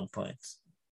terrorists at one point.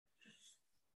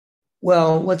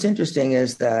 Well, what's interesting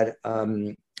is that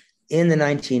in the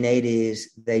 1980s,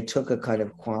 they took a kind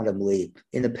of quantum leap.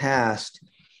 In the past,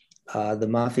 the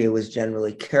mafia was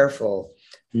generally careful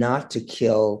not to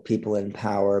kill people in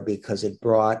power because it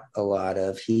brought a lot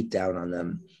of heat down on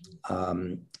them.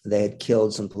 They had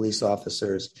killed some police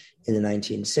officers in the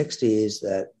 1960s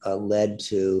that led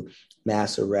to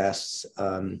mass arrests,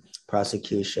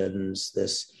 prosecutions,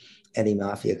 this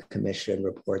Anti-Mafia Commission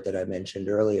report that I mentioned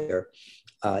earlier,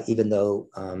 even though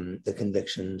the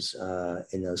convictions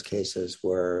in those cases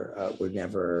were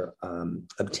never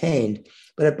obtained,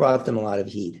 but it brought them a lot of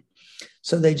heat.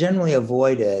 So they generally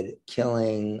avoided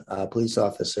killing police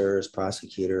officers,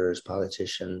 prosecutors,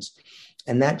 politicians,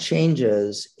 and that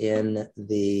changes in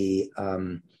the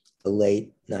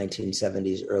late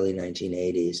 1970s, early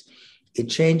 1980s. It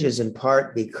changes in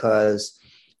part because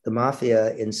the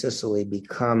mafia in Sicily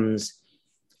becomes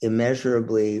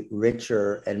immeasurably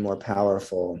richer and more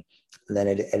powerful than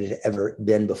it had ever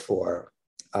been before.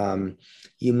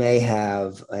 You may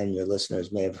have, and your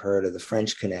listeners may have heard of the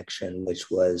French Connection,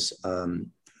 which was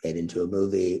made into a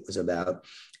movie. It was about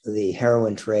the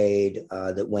heroin trade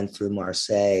that went through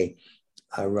Marseille,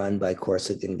 run by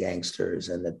Corsican gangsters,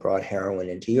 and that brought heroin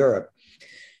into Europe.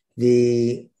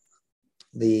 The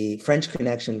French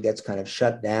Connection gets kind of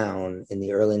shut down in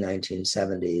the early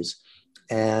 1970s,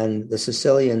 and the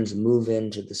Sicilians move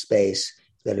into the space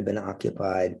that had been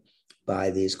occupied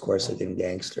by these Corsican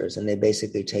gangsters, and they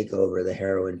basically take over the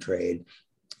heroin trade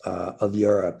of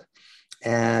Europe.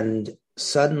 And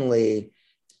suddenly,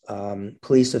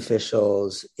 police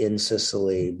officials in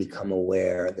Sicily become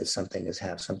aware that something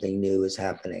new is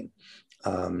happening.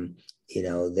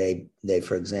 They,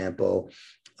 for example,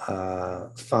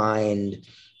 find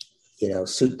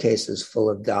suitcases full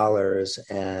of dollars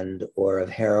or of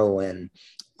heroin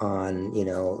on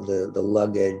the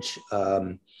luggage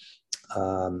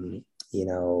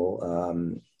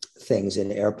things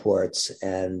in airports,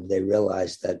 and they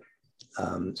realize that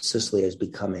Sicily is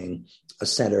becoming a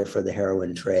center for the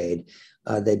heroin trade.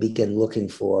 They begin looking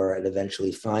for and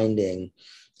eventually finding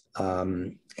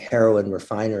heroin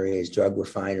refineries, drug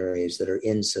refineries that are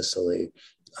in Sicily,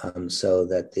 so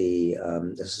that the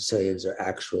Sicilians are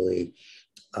actually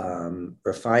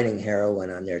refining heroin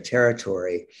on their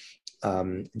territory.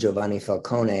 Giovanni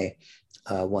Falcone,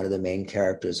 one of the main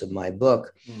characters of my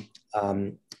book,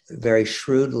 very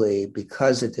shrewdly,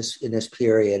 because in this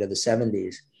period of the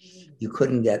 70s, you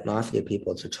couldn't get mafia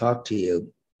people to talk to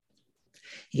you.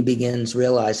 He begins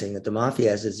realizing that the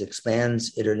mafia, as it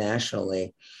expands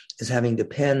internationally, is having to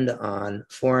depend on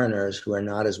foreigners who are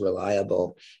not as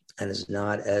reliable and is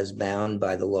not as bound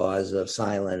by the laws of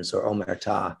silence or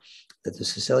omertà that the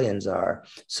Sicilians are.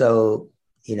 So,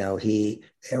 he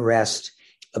arrests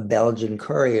a Belgian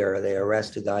courier, they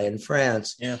arrest a guy in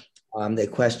France. Yeah. They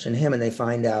question him, and they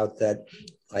find out that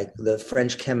the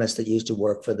French chemist that used to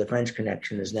work for the French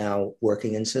Connection is now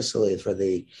working in Sicily for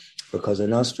Cosa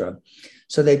Nostra.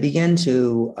 So they begin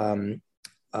to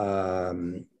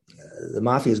the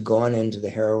mafia has gone into the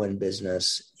heroin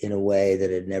business in a way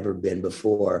that had never been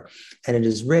before, and it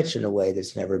is rich in a way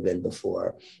that's never been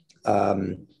before.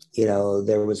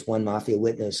 There was one mafia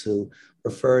witness who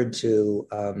referred to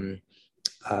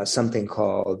something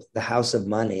called the House of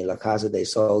Money, La Casa dei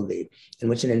Soldi, in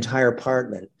which an entire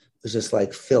apartment was just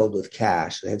like filled with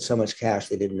cash. They had so much cash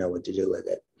they didn't know what to do with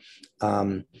it.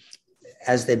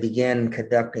 As they began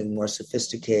conducting more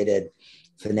sophisticated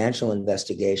financial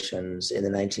investigations in the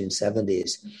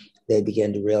 1970s, they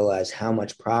began to realize how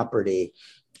much property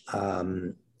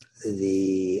the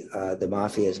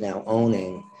mafia is now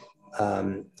owning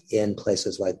in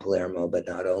places like Palermo, but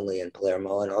not only in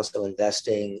Palermo, and also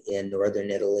investing in northern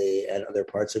Italy and other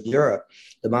parts of Europe.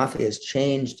 The mafia has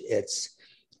changed its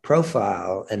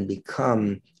profile and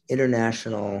become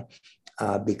international,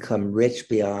 become rich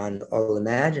beyond all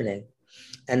imagining.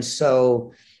 And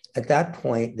so at that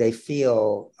point, they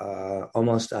feel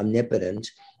almost omnipotent.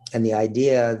 And the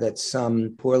idea that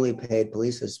some poorly paid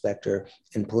police inspector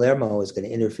in Palermo is going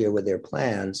to interfere with their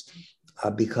plans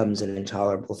becomes an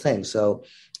intolerable thing. So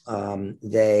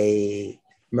they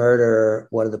murder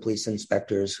one of the police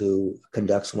inspectors who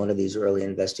conducts one of these early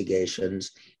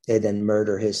investigations. They then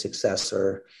murder his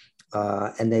successor,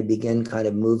 and they begin kind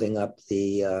of moving up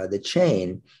the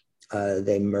chain.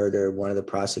 They murder one of the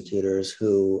prosecutors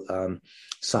who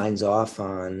signs off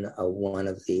on one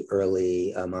of the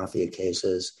early mafia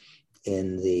cases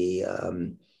in the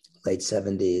late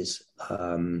 70s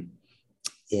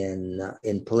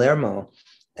in Palermo.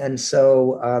 And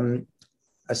so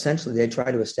essentially they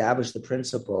try to establish the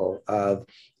principle of,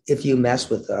 if you mess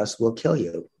with us, we'll kill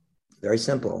you. Very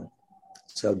simple.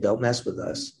 So don't mess with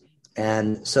us.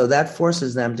 And so that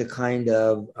forces them to kind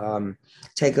of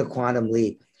take a quantum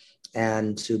leap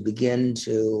and to begin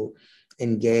to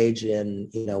engage in,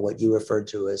 what you referred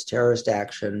to as terrorist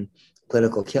action,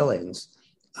 political killings.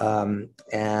 And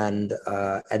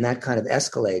that kind of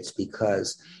escalates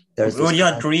because there's... Would you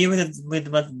agree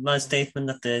with my statement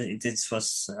that this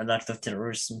was an act of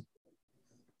terrorism?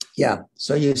 Yeah.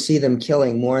 So you see them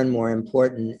killing more and more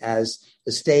important as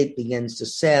the state begins to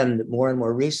send more and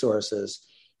more resources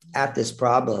at this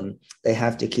problem. They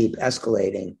have to keep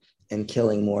escalating and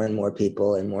killing more and more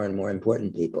people and more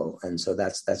important people. And so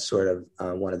that's sort of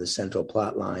one of the central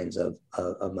plot lines of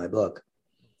my book.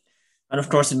 And of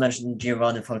course, you mentioned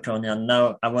Giovanni Falcone, and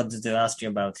now I wanted to ask you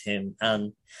about him.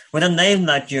 And with a name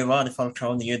like Giovanni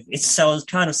Falcone, it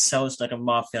kind of sounds like a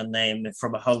mafia name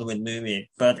from a Hollywood movie,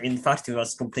 but in fact, it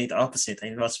was complete opposite.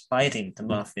 It was fighting the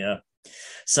mafia.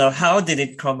 So how did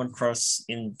it come across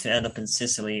to end up in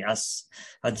Sicily as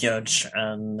a judge,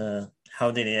 and how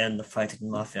did he end up fighting the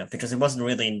mafia? Because it wasn't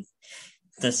really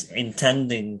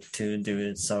intending to do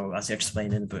it, so as you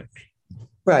explained in the book.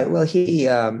 Right. Well, he,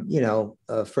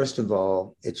 first of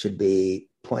all, it should be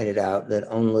pointed out that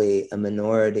only a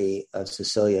minority of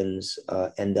Sicilians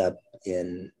end up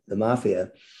in the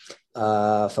mafia.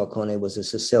 Falcone was a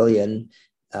Sicilian,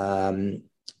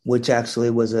 which actually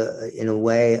was, in a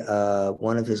way,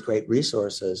 one of his great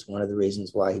resources, one of the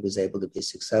reasons why he was able to be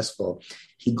successful.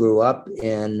 He grew up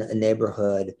in a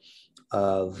neighborhood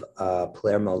of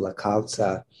Palermo, La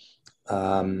Calza,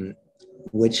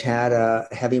 which had a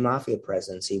heavy mafia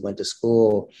presence. He went to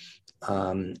school,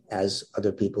 as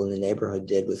other people in the neighborhood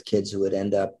did, with kids who would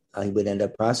he would end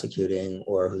up prosecuting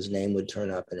or whose name would turn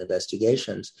up in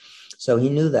investigations. So he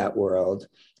knew that world.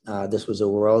 This was a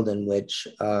world in which,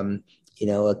 a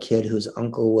kid whose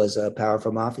uncle was a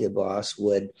powerful mafia boss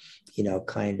would,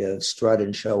 kind of strut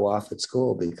and show off at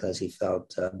school because he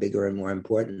felt bigger and more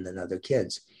important than other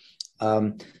kids.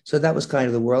 So that was kind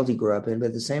of the world he grew up in. But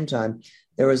at the same time,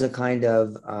 there was a kind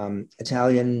of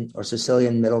Italian or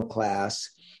Sicilian middle class,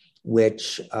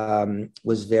 which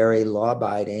was very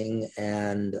law-abiding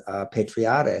and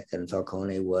patriotic. And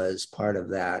Falcone was part of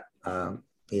that,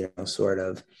 sort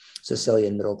of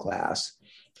Sicilian middle class.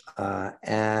 I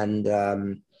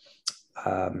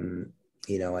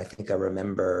think I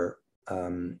remember,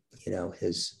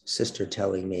 his sister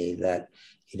telling me that,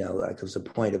 like it was a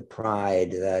point of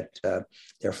pride that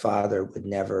their father would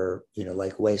never,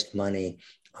 waste money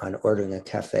on ordering a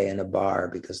cafe and a bar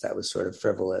because that was sort of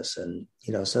frivolous. And,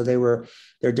 so there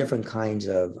are different kinds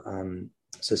of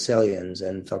Sicilians,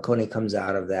 and Falcone comes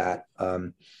out of that.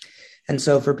 And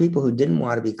so for people who didn't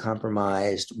want to be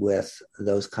compromised with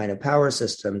those kind of power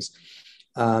systems,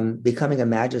 becoming a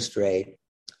magistrate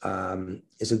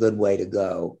is a good way to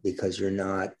go because you're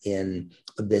not in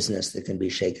a business that can be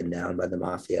shaken down by the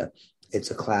mafia.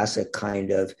 It's a classic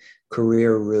kind of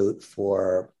career route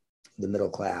for the middle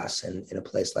class in a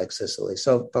place like Sicily.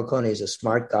 So Falcone is a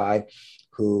smart guy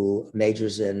who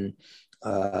majors in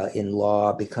in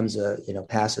law,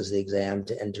 passes the exam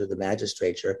to enter the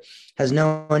magistrature, has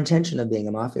no intention of being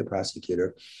a mafia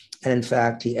prosecutor. And in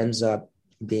fact, he ends up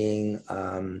being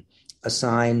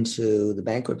assigned to the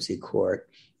bankruptcy court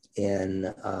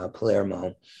in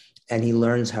Palermo, and he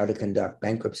learns how to conduct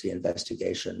bankruptcy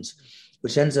investigations,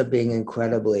 which ends up being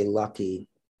incredibly lucky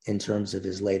in terms of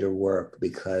his later work,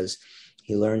 because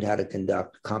he learned how to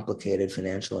conduct complicated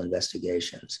financial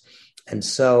investigations. And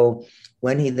so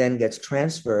when he then gets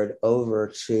transferred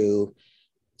over to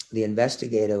the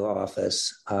investigative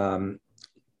office,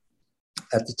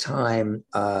 at the time,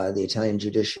 the Italian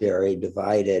judiciary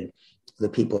divided the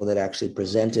people that actually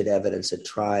presented evidence at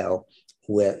trial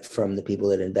from the people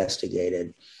that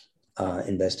investigated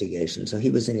investigations. So he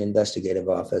was in the investigative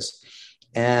office,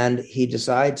 and he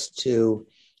decides to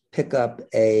pick up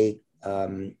a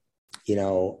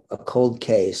cold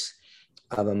case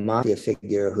of a mafia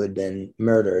figure who had been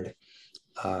murdered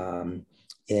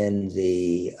in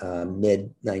the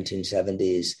mid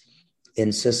 1970s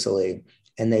in Sicily.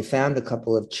 And they found a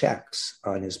couple of checks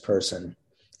on his person,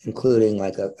 including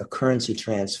like a currency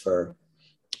transfer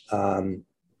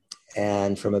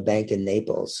and from a bank in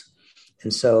Naples.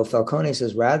 And so Falcone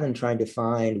says, rather than trying to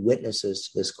find witnesses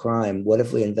to this crime, what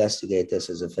if we investigate this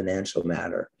as a financial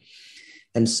matter?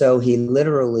 And so he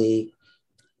literally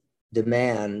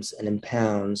demands and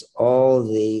impounds all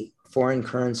the foreign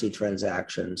currency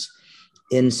transactions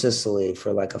in Sicily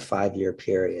for like a 5-year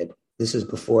period. This is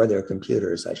before their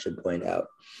computers, I should point out.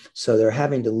 So they're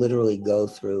having to literally go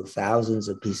through thousands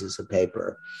of pieces of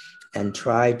paper and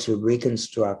try to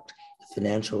reconstruct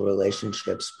financial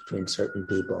relationships between certain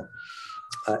people.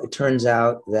 It turns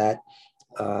out that,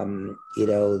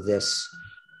 this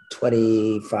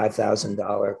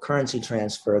 $25,000 currency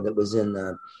transfer that was in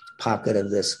the pocket of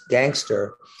this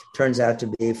gangster turns out to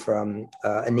be from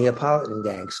a Neapolitan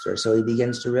gangster. So he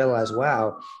begins to realize,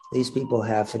 wow, these people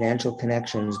have financial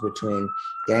connections between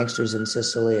gangsters in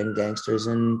Sicily and gangsters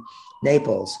in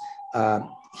Naples.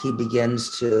 He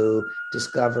begins to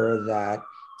discover that,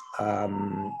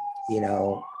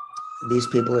 these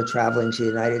people are traveling to the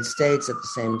United States at the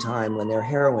same time when they're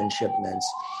heroin shipments.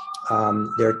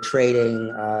 They're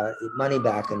trading money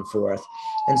back and forth.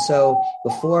 And so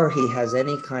before he has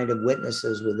any kind of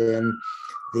witnesses within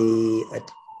the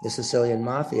Sicilian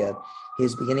mafia,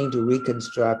 he's beginning to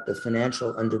reconstruct the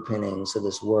financial underpinnings of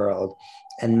this world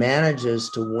and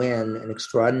manages to win an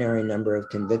extraordinary number of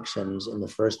convictions in the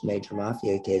first major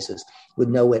mafia cases with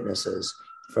no witnesses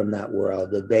from that world,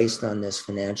 but based on this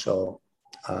financial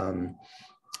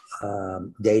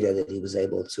data that he was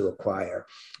able to acquire.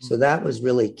 So that was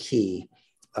really key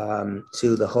to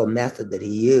the whole method that he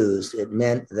used. It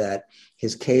meant that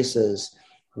his cases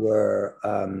were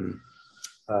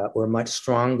much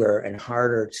stronger and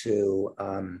harder to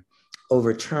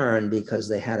overturn because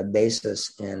they had a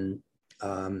basis in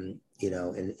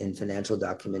financial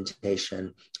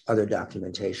documentation, other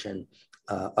documentation,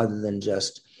 other than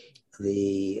just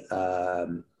the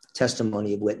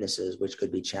testimony of witnesses, which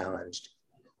could be challenged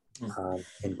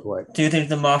in court. Do you think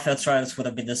the mafia trials would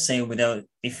have been the same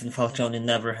if Falcone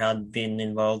never had been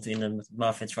involved in the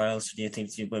mafia trials? Do you think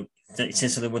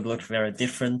Sicily would look very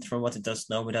different from what it does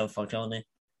now without Falcone?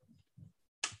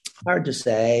 Hard to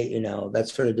say. That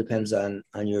sort of depends on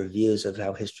your views of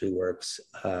how history works.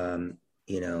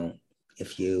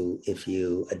 If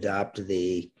you adopt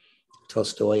the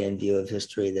Tolstoyan view of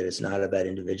history, that it's not about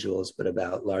individuals but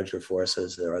about larger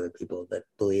forces, there are other people that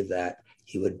believe that,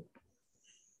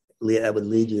 that would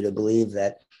lead you to believe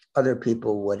that other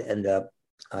people would end up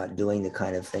doing the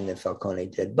kind of thing that Falcone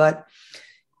did. But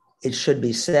it should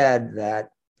be said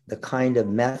that the kind of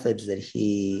methods that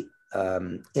he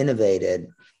innovated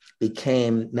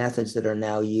became methods that are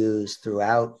now used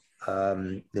throughout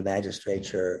the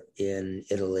magistrature in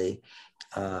Italy.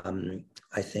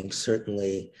 I think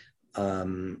certainly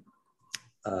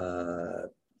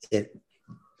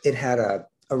it had a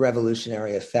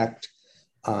revolutionary effect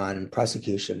on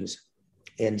prosecutions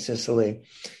in Sicily,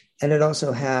 and it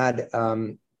also had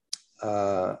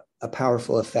a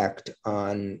powerful effect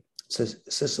on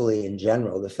Sicily in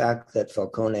general. The fact that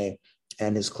Falcone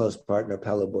and his close partner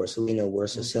Paolo Borsellino were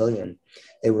Sicilian,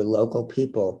 they were local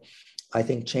people, I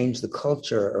think changed the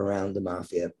culture around the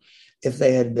mafia. If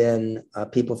they had been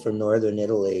people from northern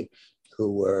Italy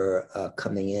who were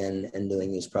coming in and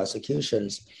doing these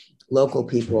prosecutions, local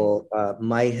people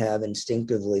might have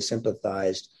instinctively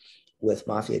sympathized with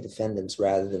mafia defendants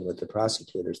rather than with the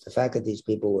prosecutors. The fact that these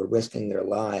people were risking their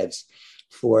lives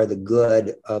for the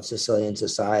good of Sicilian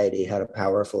society had a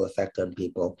powerful effect on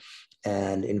people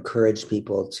and encouraged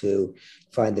people to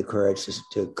find the courage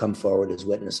to come forward as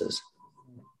witnesses.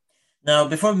 Now,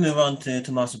 before we move on to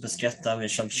Tommaso Buscetta,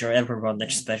 which I'm sure everyone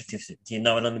expects to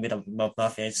know a little bit about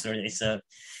mafia, it's a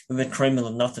bit criminal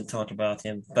not to talk about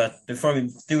him. But before we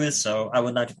do so, I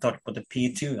would like to talk about the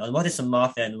P2 and what is the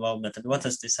mafia involvement and what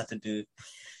does this have to do?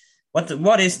 What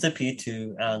is the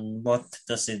P2 and what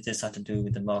does this have to do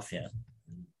with the mafia?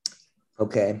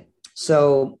 Okay,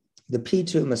 so the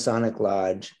P2 Masonic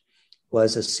Lodge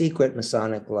was a secret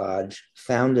Masonic lodge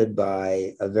founded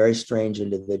by a very strange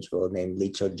individual named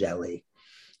Licio Gelli.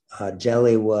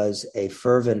 Gelli was a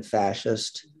fervent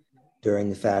fascist during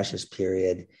the fascist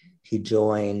period. He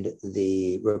joined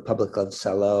the Republic of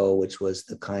Salo, which was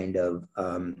the kind of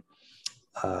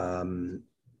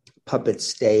puppet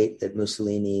state that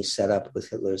Mussolini set up with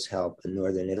Hitler's help in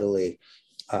northern Italy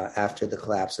after the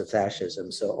collapse of fascism.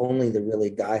 So only the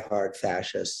really diehard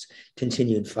fascists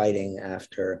continued fighting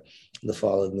after the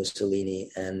fall of Mussolini,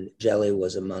 and Gelli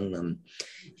was among them.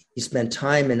 He spent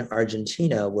time in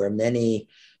Argentina, where many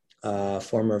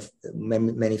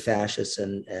fascists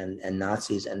and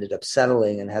Nazis ended up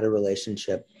settling and had a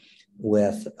relationship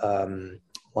with Juan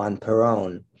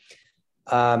Perón.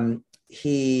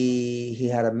 He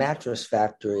had a mattress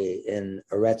factory in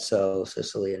Arezzo,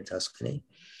 Sicily, and Tuscany.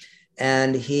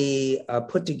 And he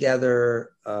put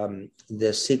together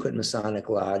this secret Masonic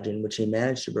lodge in which he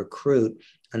managed to recruit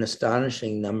an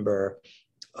astonishing number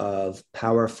of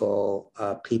powerful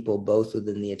people, both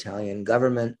within the Italian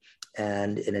government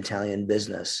and in Italian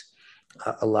business.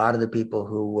 A lot of the people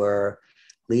who were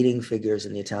leading figures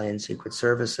in the Italian secret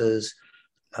services,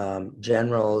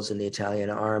 generals in the Italian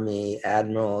army,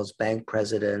 admirals, bank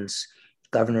presidents,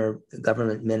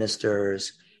 government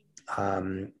ministers,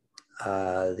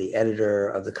 the editor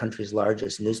of the country's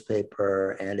largest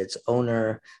newspaper and its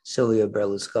owner, Silvio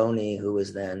Berlusconi, who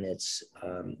was then its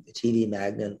TV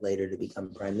magnate, later to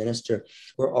become prime minister,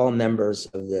 were all members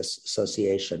of this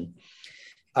association.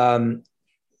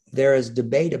 There is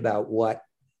debate about what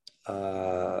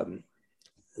the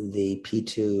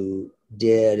P2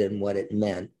 did and what it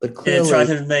meant, but clearly, they tried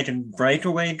to make a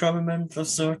breakaway government of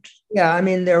sort. Yeah, I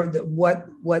mean, what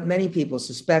many people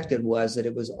suspected was that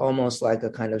it was almost like a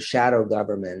kind of shadow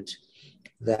government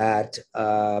that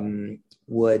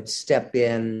would step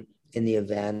in the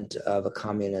event of a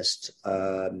communist,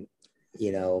 coming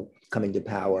to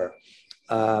power.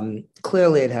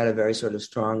 Clearly, it had a very sort of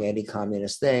strong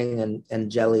anti-communist thing, and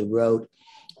Gelli wrote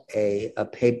a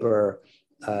paper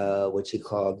which he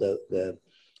called the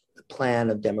Plan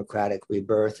of Democratic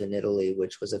Rebirth in Italy,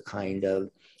 which was a kind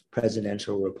of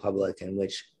presidential republic in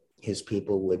which his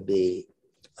people would be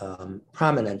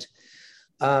prominent.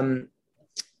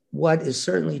 What is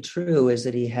certainly true is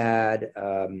that he had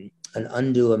an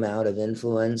undue amount of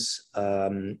influence,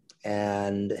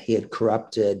 and he had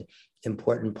corrupted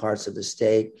important parts of the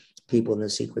state. People in the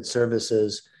secret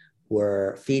services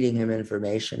were feeding him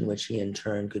information, which he in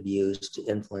turn could use to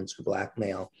influence or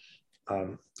blackmail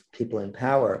people in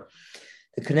power.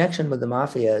 The connection with the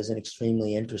mafia is an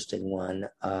extremely interesting one,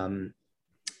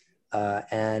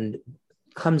 and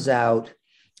comes out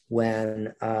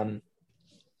when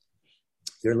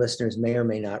your listeners may or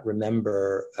may not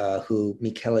remember who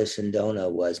Michele Sindona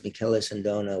was. Michele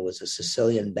Sindona was a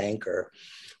Sicilian banker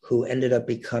who ended up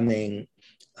becoming...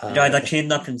 the guy that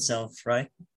kidnapped himself, right?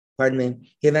 Pardon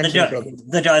me? He eventually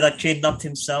the guy that kidnapped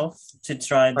himself to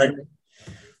try...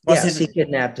 Yes, he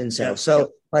kidnapped himself. Yeah.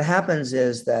 So what happens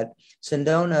is that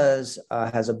Sindona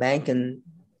has a bank in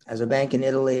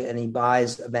Italy, and he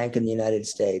buys a bank in the United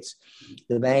States.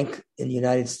 The bank in the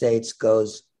United States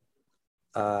goes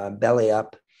belly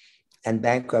up and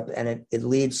bankrupt, and it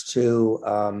leads to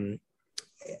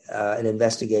an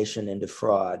investigation into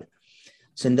fraud.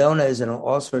 Sindona is in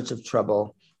all sorts of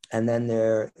trouble, and then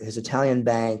his Italian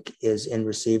bank is in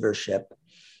receivership,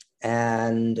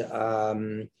 and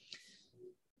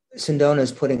Sindona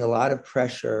is putting a lot of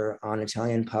pressure on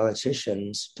Italian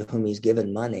politicians to whom he's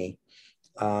given money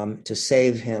to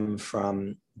save him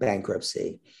from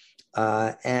bankruptcy.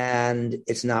 And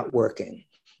it's not working.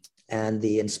 And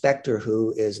the inspector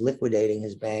who is liquidating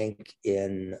his bank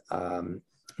in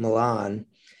Milan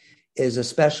is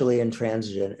especially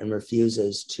intransigent and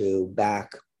refuses to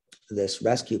back this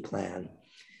rescue plan.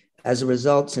 As a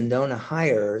result, Sindona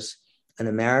hires an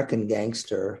American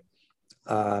gangster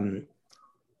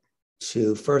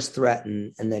to first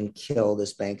threaten and then kill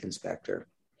this bank inspector.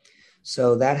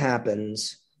 So that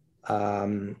happens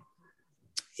in,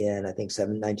 I think,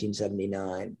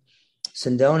 1979.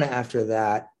 Sindona, after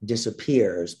that,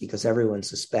 disappears because everyone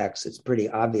suspects it's pretty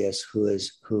obvious who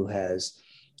has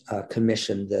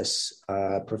commissioned this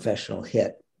professional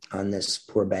hit on this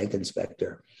poor bank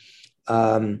inspector.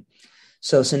 So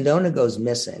Sindona goes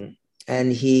missing,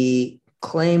 and he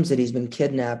claims that he's been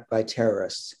kidnapped by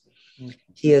terrorists.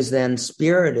 He is then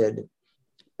spirited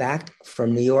back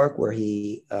from New York, where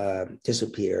he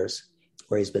disappears,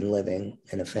 where he's been living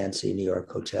in a fancy New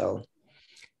York hotel.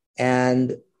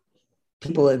 And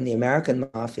people in the American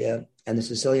mafia and the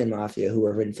Sicilian mafia, who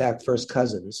are in fact first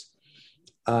cousins,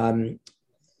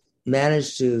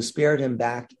 managed to spirit him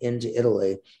back into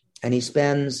Italy. And he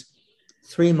spends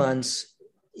 3 months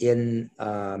in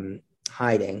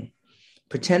hiding,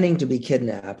 pretending to be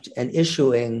kidnapped and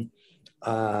issuing,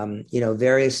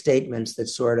 various statements that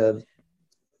sort of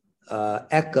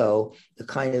echo the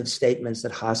kind of statements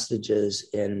that hostages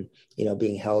in,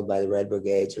 being held by the Red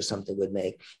Brigades or something would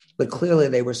make. But clearly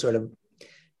they were sort of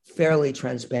fairly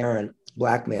transparent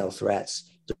blackmail threats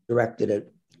directed at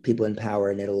people in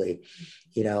power in Italy.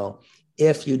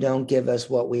 If you don't give us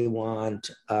what we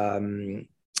want, I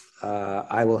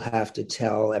will have to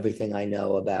tell everything I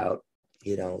know about,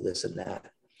 this and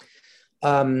that.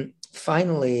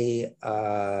 Finally,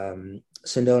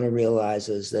 Sindona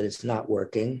realizes that it's not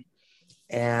working,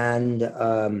 and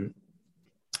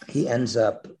he ends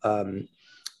up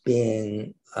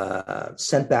being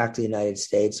sent back to the United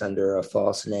States under a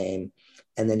false name.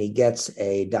 And then he gets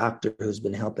a doctor who's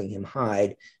been helping him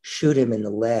hide, shoot him in the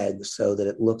leg so that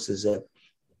it looks as if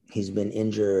he's been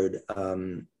injured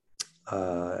trying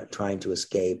to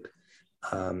escape.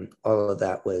 All of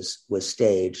that was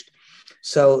staged.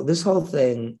 So this whole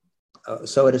thing,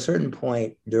 so at a certain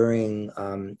point during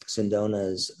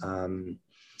Sindona's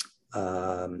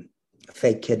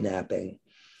fake kidnapping,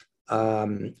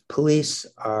 police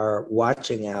are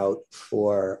watching out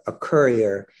for a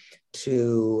courier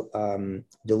to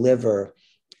deliver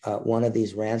one of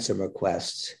these ransom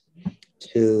requests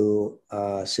to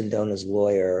Sindona's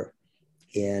lawyer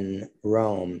in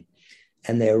Rome.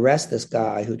 And they arrest this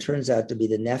guy who turns out to be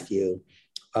the nephew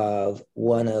of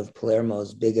one of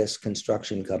Palermo's biggest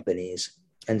construction companies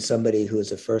and somebody who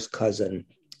is a first cousin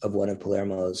of one of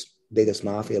Palermo's biggest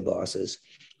mafia bosses,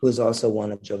 who is also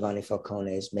one of Giovanni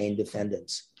Falcone's main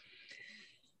defendants.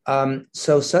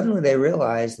 So suddenly they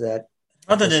realize that.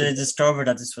 How did they discover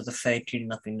that this was a fake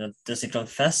kidnapping? Does he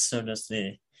confess, or does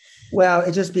he? Well,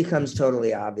 it just becomes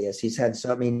totally obvious. He's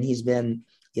been,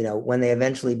 when they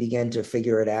eventually begin to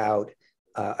figure it out,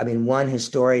 one, his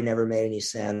story never made any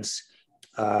sense.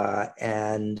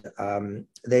 And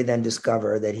they then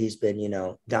discover that he's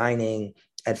been, dining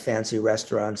at fancy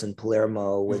restaurants in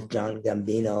Palermo with John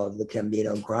Gambino of the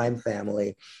Gambino crime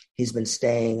family. He's been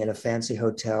staying in a fancy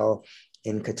hotel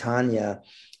in Catania,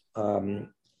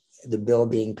 the bill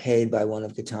being paid by one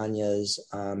of Catania's,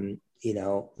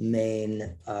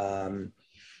 main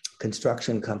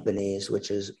construction companies,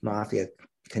 which is mafia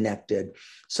connected.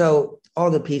 So all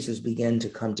the pieces begin to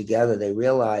come together. They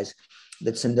realize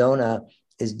that Sindona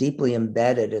is deeply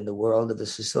embedded in the world of the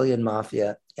Sicilian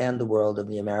mafia and the world of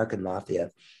the American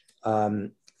mafia.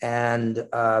 One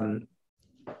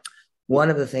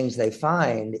of the things they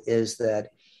find is that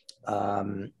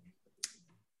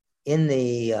in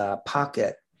the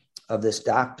pocket of this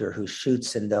doctor who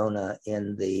shoots Sindona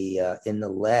in the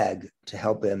leg to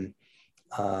help him,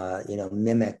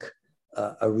 mimic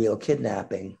a real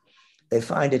kidnapping, they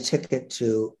find a ticket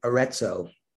to Arezzo.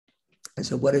 And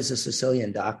so what is a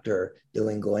Sicilian doctor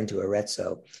doing going to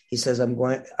Arezzo? He says,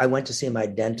 I went to see my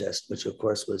dentist, which of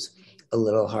course was a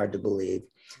little hard to believe.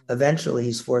 Eventually,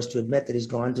 he's forced to admit that he's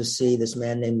gone to see this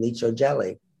man named Licio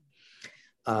Gelli,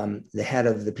 the head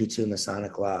of the P2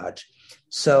 Masonic Lodge.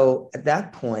 So at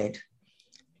that point,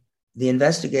 the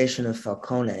investigation of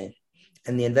Falcone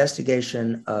and the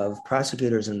investigation of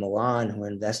prosecutors in Milan who are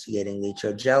investigating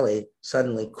Licio Gelli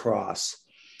suddenly cross.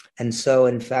 And so,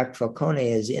 in fact,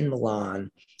 Falcone is in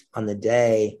Milan on the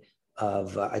day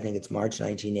of, I think it's March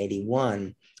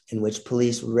 1981, in which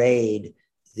police raid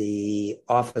the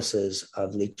offices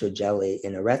of Licio Gelli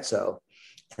in Arezzo.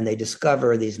 And they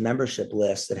discover these membership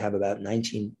lists that have about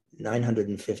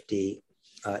 950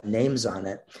 names on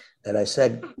it that I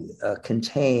said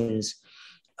contains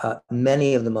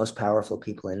many of the most powerful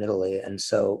people in Italy. And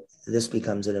so this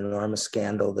becomes an enormous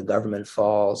scandal. The government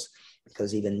falls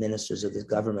because even ministers of the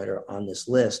government are on this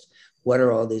list. What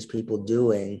are all these people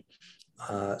doing,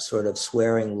 sort of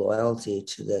swearing loyalty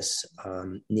to this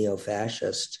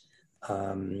neo-fascist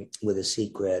with a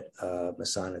secret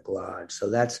Masonic lodge? So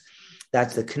that's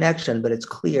the connection, but it's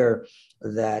clear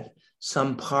that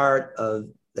some part of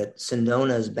that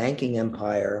Sindona's banking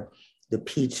empire, the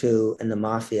P2 and the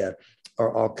mafia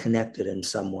are all connected in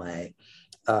some way.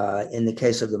 In the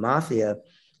case of the mafia,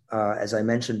 as I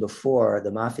mentioned before,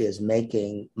 the mafia is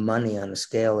making money on a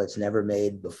scale it's never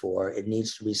made before. It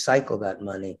needs to recycle that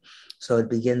money. So it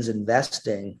begins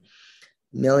investing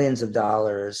millions of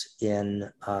dollars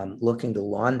in looking to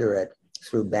launder it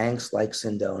through banks like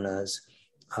Sindona's,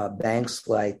 banks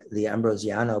like the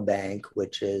Ambrosiano Bank,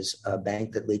 which is a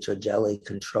bank that Licio Gelli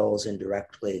controls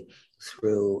indirectly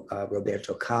through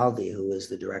Roberto Calvi, who is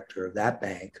the director of that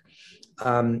bank.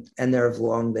 And there have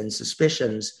long been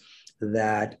suspicions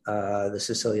that the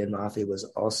Sicilian Mafia was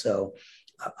also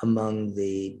among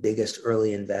the biggest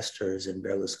early investors in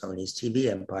Berlusconi's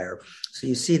TV empire. So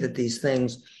you see that these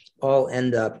things all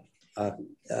end up,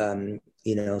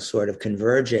 sort of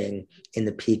converging in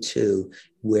the P2,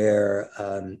 where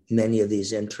many of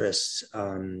these interests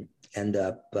end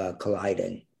up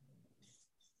colliding.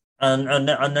 And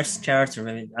next character,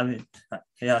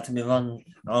 to move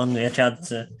on, we had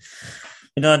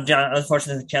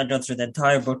unfortunately, can't go through the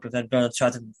entire book, but I'm going to try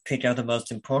to pick out the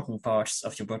most important parts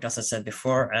of your book, as I said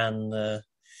before. And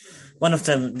one of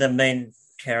the main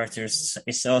characters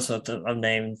is also a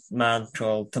named man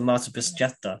called Tommaso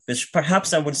Buscetta, which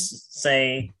perhaps I would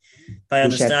say, by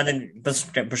understanding,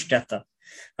 Buscetta.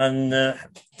 And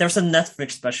there's a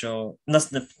Netflix special, not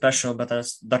the special, but a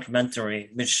documentary,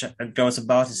 which goes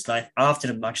about his life after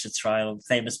the Maxi trial,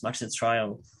 famous Maxi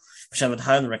trial, which I would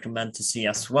highly recommend to see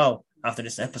as well after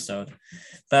this episode.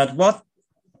 But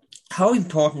how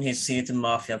important is he to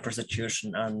mafia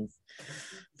prosecution and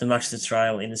the Maxi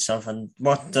trial in itself, and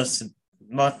what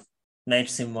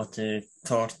makes him want to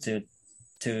talk to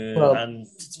and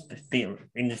be the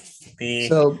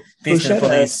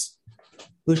police?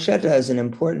 Buscetta is an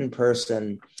important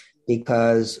person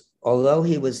because although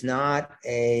he was not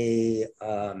the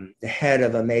head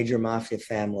of a major mafia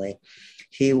family,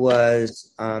 he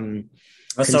was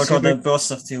so-called the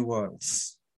boss of two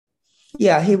worlds.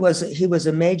 Yeah, he was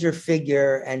a major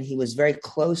figure, and he was very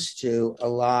close to a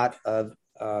lot of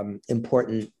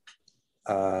important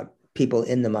people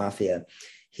in the mafia.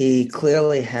 He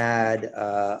clearly had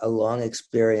a long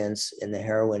experience in the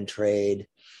heroin trade.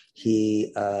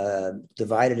 He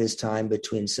divided his time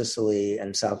between Sicily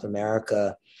and South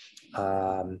America.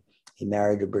 He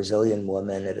married a Brazilian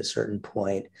woman at a certain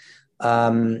point.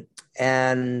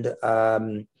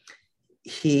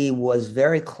 He was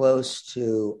very close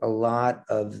to a lot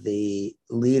of the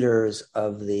leaders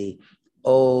of the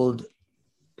old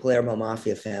Palermo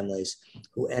Mafia families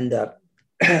who end up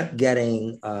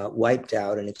getting wiped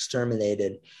out and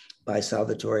exterminated by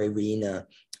Salvatore Riina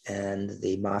and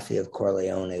the Mafia of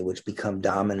Corleone, which become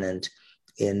dominant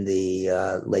in the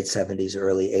late 70s,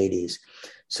 early 80s.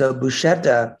 So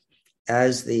Buscetta,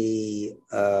 as the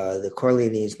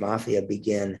Corleonese Mafia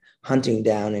began hunting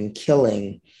down and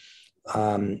killing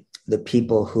the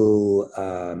people who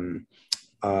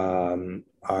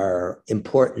are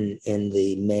important in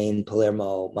the main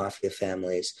Palermo Mafia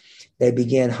families, they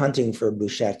began hunting for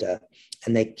Buscetta,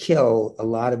 and they kill a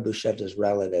lot of Buscetta's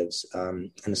relatives,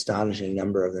 an astonishing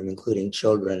number of them, including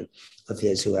children of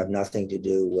his who have nothing to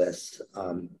do with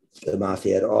the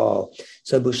mafia at all.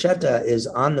 So Buscetta is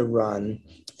on the run,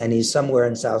 and he's somewhere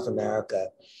in South America.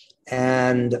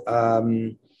 And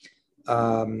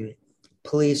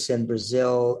police in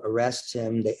Brazil arrest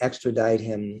him. They extradite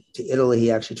him to Italy. He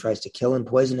actually tries to kill and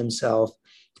poison himself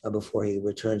before he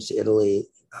returns to Italy.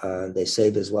 They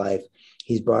save his life.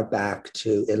 He's brought back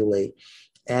to Italy.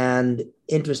 And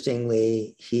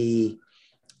interestingly, he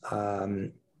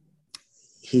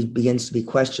begins to be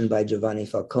questioned by Giovanni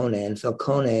Falcone, and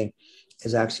Falcone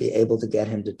is actually able to get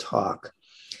him to talk.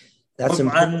 That's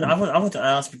important. I want to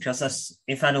ask, because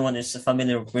if anyone is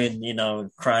familiar with,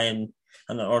 crime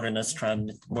and organized crime,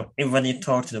 when you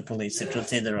talk to the police, it's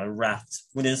considered a rat.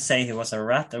 Would you say he was a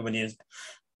rat, or would you?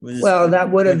 That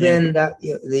would have been that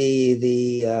the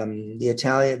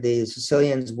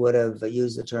Sicilians would have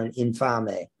used the term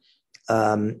infame,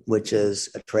 which is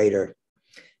a traitor.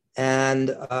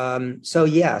 And so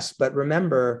yes, but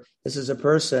remember, this is a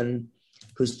person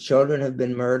whose children have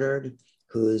been murdered,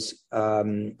 whose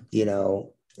I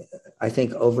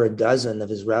think over a dozen of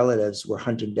his relatives were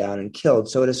hunted down and killed.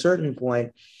 So at a certain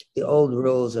point, the old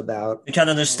rules about... You can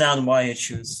understand why he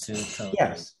chose to tell.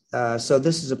 Yes. So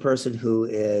this is a person who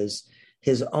is,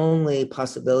 his only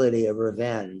possibility of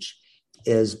revenge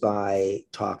is by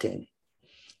talking.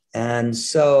 And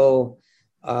so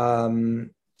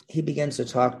he begins to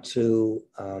talk to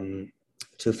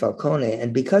Falcone.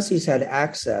 And because he's had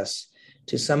access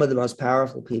to some of the most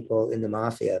powerful people in the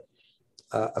mafia,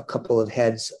 a couple of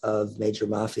heads of major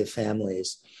mafia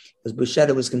families, because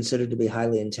Buscetta was considered to be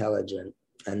highly intelligent.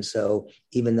 And so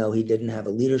even though he didn't have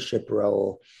a leadership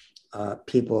role,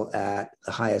 people at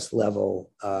the highest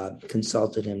level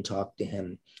consulted him, talked to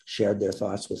him, shared their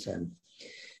thoughts with him.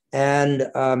 And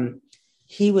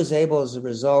he was able, as a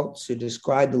result, to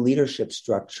describe the leadership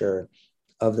structure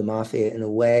of the mafia in a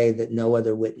way that no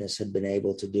other witness had been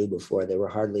able to do before. There were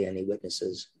hardly any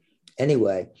witnesses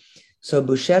anyway. So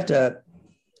Buscetta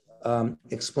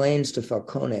explains to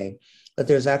Falcone that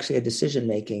there's actually a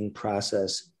decision-making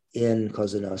process in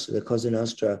Cosa Nostra. The Cosa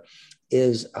Nostra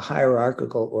is a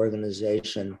hierarchical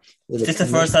organization. Is this the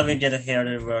first time we get to hear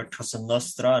the word Cosa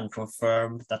Nostra and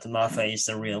confirm that the mafia is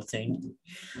a real thing?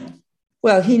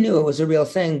 Well, he knew it was a real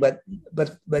thing, but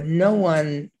no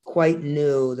one quite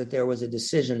knew that there was a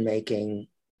decision-making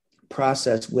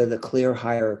process with a clear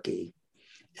hierarchy.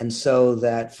 And so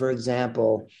that, for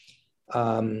example,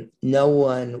 the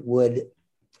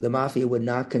mafia would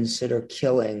not consider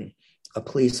killing a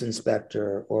police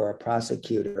inspector or a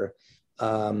prosecutor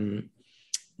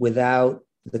without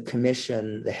the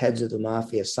commission, the heads of the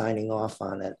mafia, signing off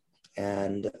on it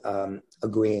and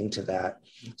agreeing to that.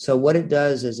 So what it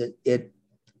does is it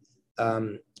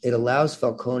allows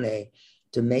Falcone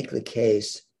to make the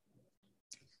case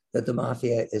that the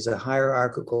mafia is a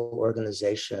hierarchical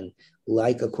organization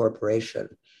like a corporation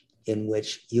in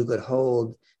which you could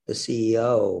hold the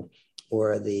CEO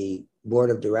or the board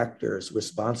of directors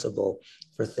responsible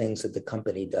for things that the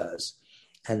company does,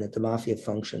 and that the mafia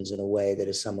functions in a way that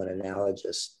is somewhat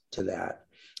analogous to that.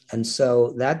 And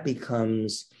so that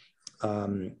becomes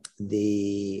a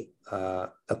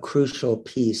crucial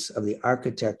piece of the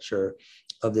architecture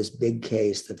of this big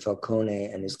case that Falcone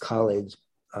and his colleagues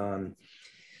bring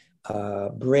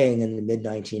in the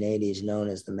mid-1980s, known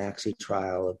as the Maxi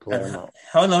trial of Palermo.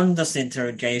 How long does the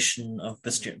interrogation of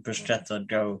Buscetta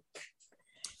go?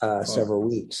 Several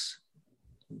weeks,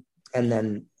 and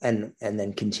then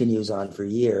continues on for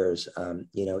years.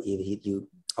 You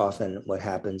often, what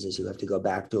happens is you have to go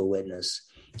back to a witness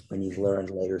when you've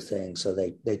learned later things. So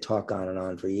they talk on and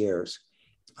on for years,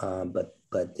 but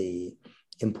the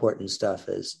important stuff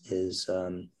is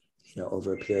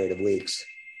over a period of weeks.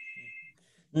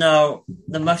 Now,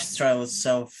 the Maxi trial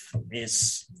itself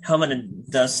is, how many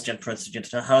does get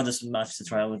prosecuted? How does the Maxi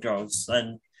trial go?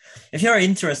 And if you're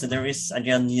interested, there is,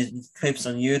 again, clips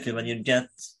on YouTube, and you get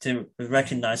to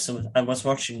recognize some. I was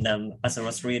watching them after I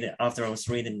was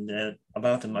reading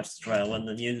about the Maxi trial, and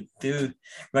then you do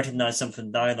recognize some of the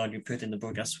dialogue you put in the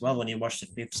book as well when you watch the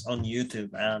clips on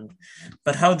YouTube.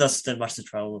 But how does the Maxi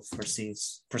trial proceed?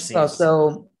 Well,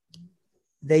 so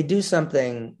they do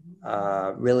something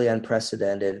really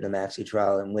unprecedented in the Maxi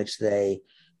trial, in which they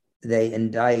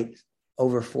indict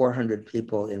over 400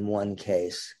 people in one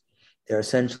case. They're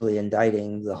essentially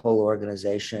indicting the whole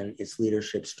organization, its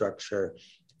leadership structure,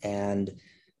 and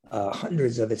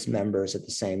hundreds of its members at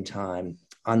the same time,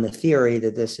 on the theory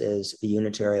that this is a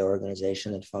unitary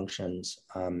organization that functions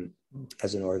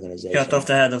as an organization. Cut off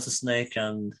the head of the snake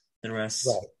and the rest.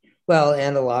 Right. Well,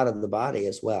 and a lot of the body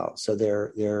as well. So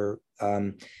again,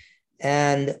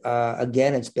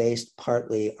 it's based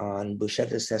partly on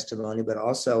Buscetta's testimony, but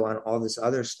also on all this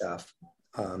other stuff,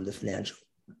 the financial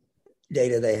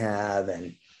data they have,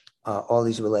 and all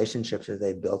these relationships that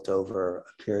they've built over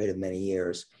a period of many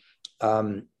years.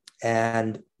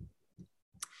 And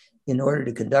in order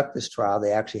to conduct this trial,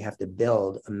 they actually have to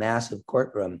build a massive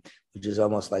courtroom, which is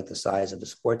almost like the size of a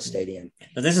sports stadium.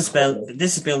 But this is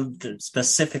built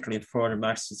specifically for the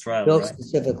Maxi trial, built right?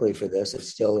 Specifically for this. It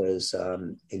still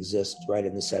exists right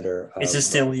in the center. Is it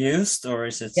still used, or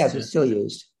is it? Yes, it's still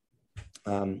used.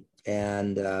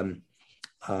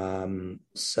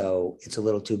 So it's a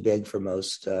little too big for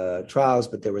most trials,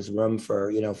 but there was room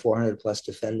for 400 plus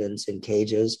defendants in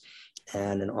cages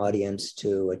and an audience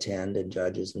to attend, and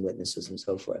judges and witnesses and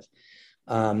so forth.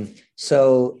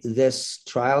 So this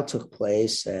trial took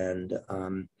place and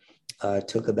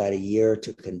took about a year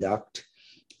to conduct,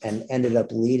 and ended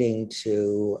up leading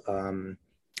to an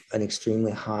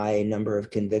extremely high number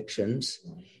of convictions.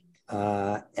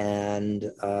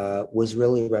 And was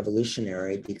really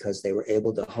revolutionary, because they were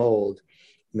able to hold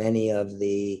many of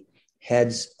the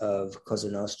heads of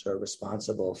Cosa Nostra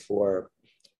responsible for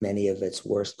many of its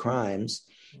worst crimes.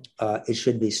 It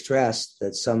should be stressed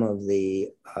that some of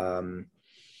the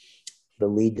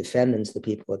lead defendants, the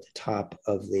people at the top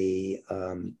of the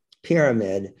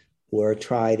pyramid, were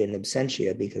tried in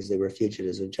absentia because they were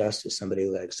fugitives of justice. Somebody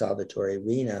like Salvatore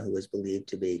Riina, who was believed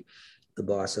to be the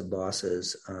boss of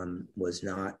bosses, was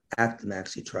not at the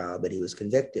Maxi trial, but he was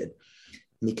convicted.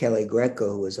 Michele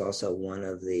Greco, who was also one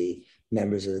of the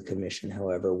members of the commission,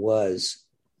 however, was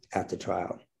at the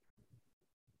trial.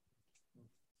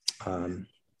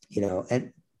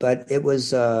 But it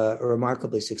was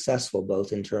remarkably successful,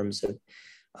 both in terms of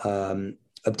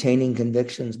obtaining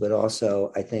convictions, but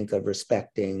also, I think, of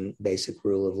respecting basic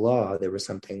rule of law. There was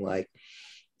something like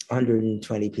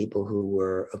 120 people who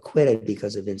were acquitted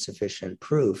because of insufficient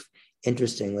proof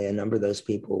interestingly, a number of those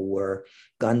people were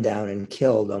gunned down and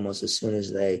killed almost as soon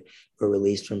as they were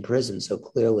released from prison. So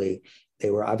clearly, they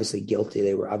were obviously guilty.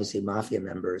 They were obviously mafia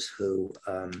members who,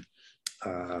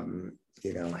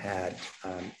 had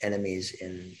enemies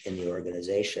in the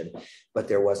organization, but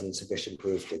there wasn't sufficient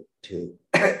proof to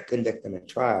convict them at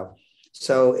trial.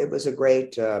 So it was a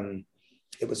great triumph.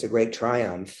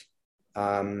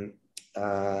 But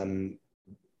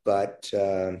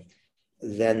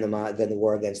then the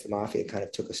war against the mafia kind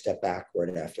of took a step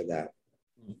backward after that.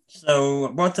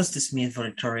 So what does this mean for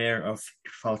the career of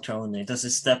Falcone? Does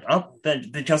it step up?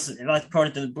 Because like part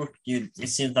of the book, it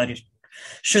seems like it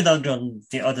should have gone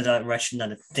the other direction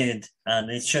than it did,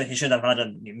 and he should have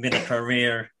been a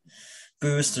career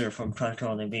booster from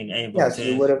Falcone being able to. Yes,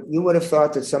 you would have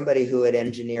thought that somebody who had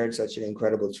engineered such an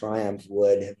incredible triumph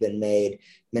would have been made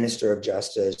Minister of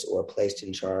Justice or placed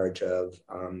in charge of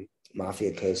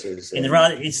mafia cases.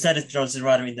 Instead, it goes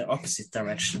rather in the opposite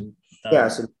direction.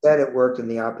 Yes, instead it worked in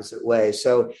the opposite way.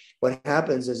 So what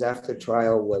happens is after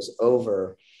trial was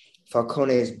over,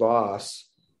 Falcone's boss,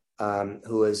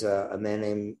 who was a man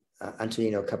named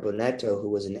Antonino Caponetto, who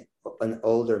was an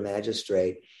older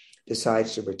magistrate,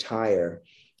 decides to retire.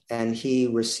 And he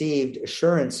received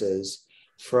assurances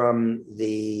from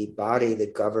the body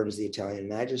that governs the Italian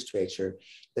magistrature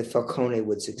that Falcone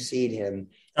would succeed him.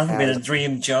 That would be a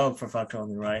dream job for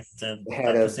Falcone, right? As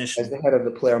the head of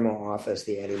the Palermo office,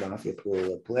 the anti-mafia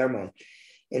pool of Palermo.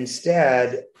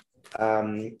 Instead,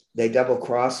 they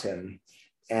double-cross him,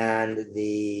 and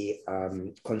the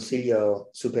Consiglio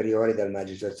Superiore della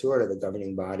Magistratura, the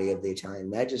governing body of the Italian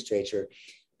magistrature,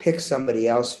 picks somebody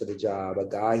else for the job, a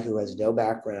guy who has no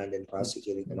background in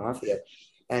prosecuting the mafia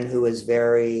and who is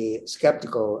very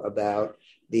skeptical about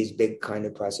these big kind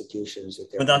of prosecutions.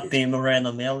 Would that be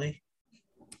Moreno Mieli?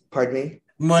 Pardon me?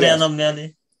 Moreno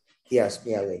Mieli? Yes,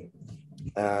 Mieli.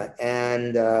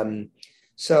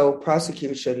 So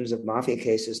prosecutions of mafia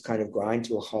cases kind of grind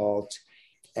to a halt,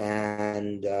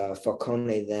 and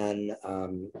Falcone then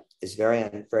is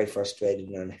very frustrated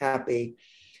and unhappy.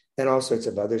 Then all sorts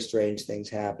of other strange things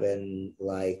happen,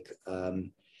 like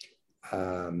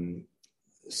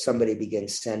somebody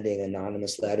begins sending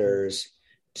anonymous letters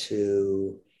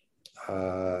to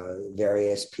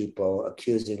various people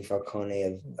accusing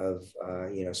Falcone of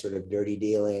sort of dirty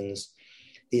dealings.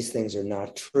 These things are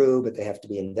not true, but they have to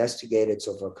be investigated.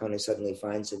 So Falcone suddenly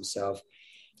finds himself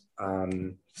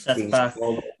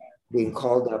being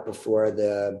called up before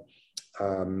the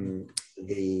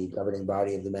governing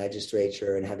body of the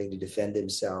magistrature and having to defend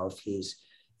himself. He's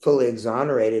fully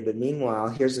exonerated, but meanwhile,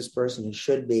 here's this person who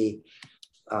should be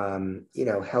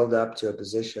held up to a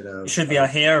position of... Should be a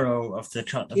hero of the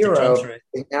country.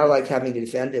 Is now like having to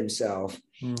defend himself.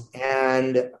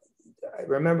 And I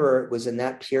remember it was in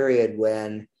that period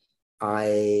when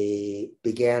I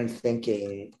began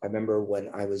thinking, I remember when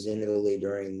I was in Italy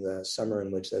during the summer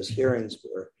in which those hearings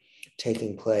were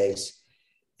taking place,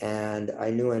 and I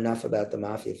knew enough about the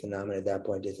mafia phenomenon at that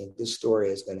point to think this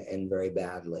story is going to end very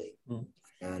badly.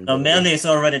 And Mieli is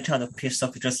already kind of pissed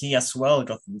off because he as well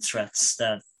got threats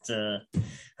and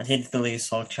he believes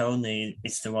Falcone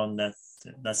is the one that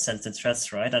sent the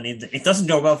threats, right? And it doesn't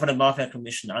go well for the Mafia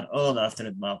Commission at all after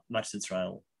the Maxi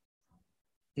trial.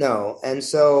 No, and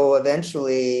so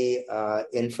eventually,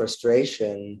 in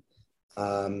frustration,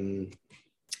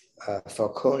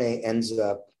 Falcone ends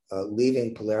up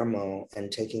leaving Palermo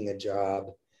and taking a job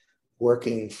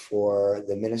working for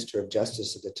the Minister of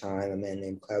Justice at the time, a man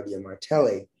named Claudio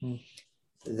Martelli,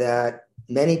 that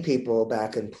many people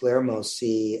back in Palermo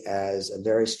see as a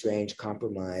very strange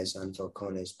compromise on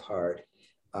Falcone's part.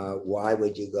 Why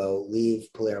would you go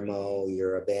leave Palermo?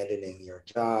 You're abandoning your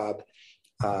job.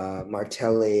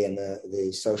 Martelli and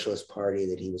the Socialist Party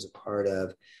that he was a part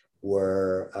of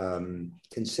were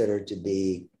considered to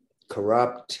be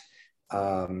corrupt,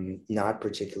 not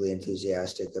particularly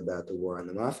enthusiastic about the war on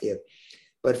the mafia.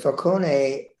 But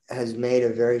Falcone has made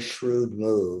a very shrewd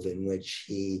move in which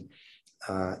he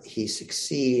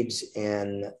succeeds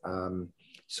in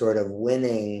sort of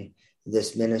winning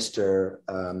this minister,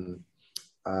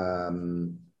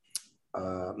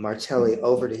 Martelli,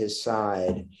 over to his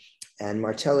side. And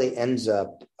Martelli ends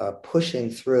up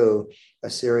pushing through a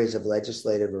series of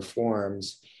legislative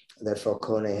reforms that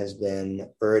Falcone has been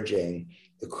urging,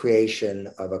 the creation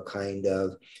of a kind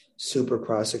of super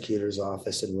prosecutor's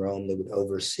office in Rome that would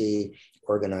oversee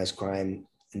organized crime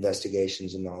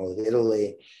investigations in all of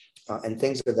Italy, and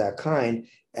things of that kind.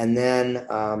 And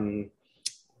then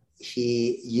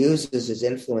he uses his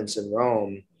influence in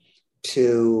Rome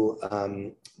to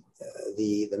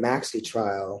the Maxi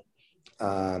trial.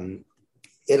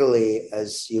 Italy,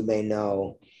 as you may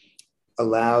know,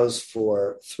 allows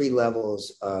for 3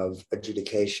 levels of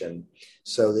adjudication,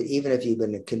 so that even if you've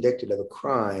been convicted of a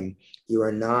crime, you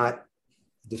are not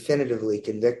definitively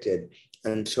convicted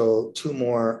until 2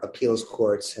 more appeals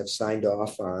courts have signed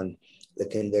off on the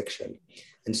conviction.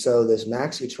 And so this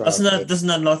maxi trial doesn't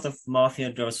a lot of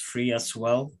mafia goes free as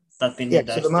well? That been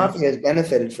so the mafia has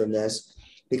benefited from this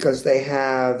because they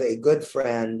have a good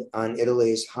friend on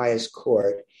Italy's highest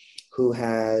court who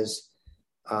has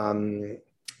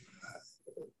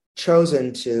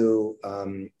chosen to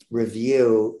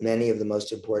review many of the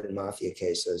most important mafia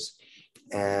cases.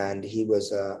 And he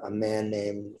was a man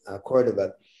named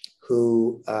Cordova,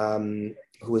 who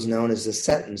was known as the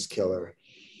sentence killer.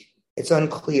 It's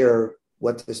unclear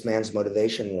what this man's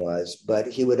motivation was, but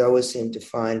he would always seem to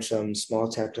find some small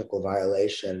technical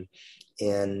violation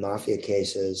in mafia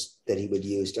cases that he would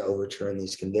use to overturn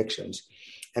these convictions.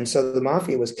 And so the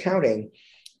mafia was counting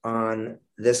on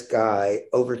this guy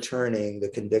overturning the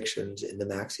convictions in the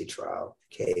Maxi trial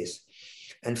case.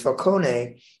 And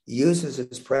Falcone uses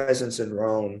his presence in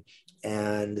Rome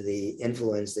and the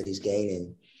influence that he's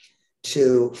gaining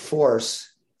to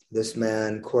force this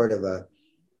man, Cordova,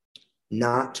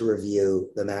 not to review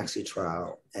the Maxi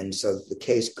trial. And so the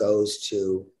case goes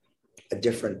to a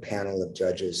different panel of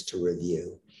judges to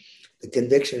review. The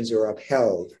convictions are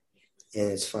upheld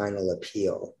in its final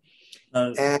appeal.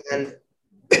 And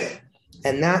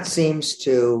that seems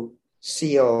to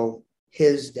seal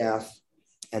his death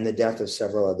and the death of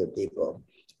several other people.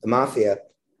 The mafia,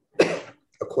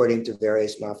 according to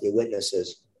various mafia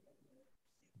witnesses,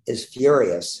 is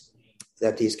furious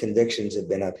that these convictions have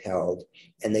been upheld,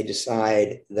 and they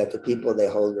decide that the people they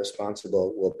hold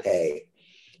responsible will pay.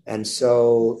 And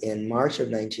so in March of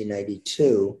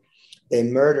 1992, they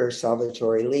murder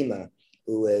Salvatore Lima,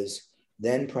 who was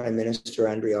then Prime Minister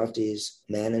Andreotti's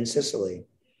man in Sicily,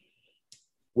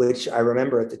 which I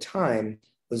remember at the time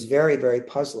was very, very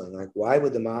puzzling. Like, why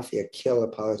would the mafia kill a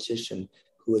politician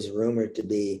who was rumored to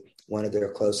be one of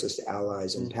their closest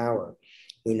allies in power?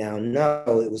 We now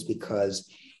know it was because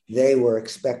they were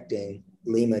expecting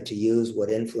Lima to use what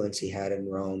influence he had in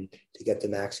Rome to get the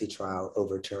Maxi trial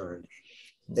overturned.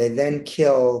 They then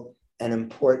kill an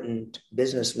important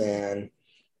businessman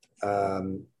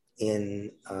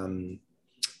in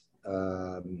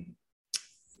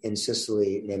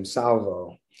Sicily named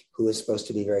Salvo, who is supposed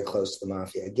to be very close to the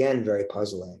mafia. Again, very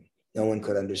puzzling. No one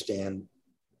could understand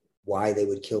why they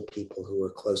would kill people who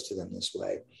were close to them this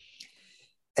way.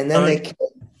 And then they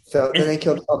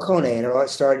killed Falcone, and it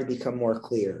started to become more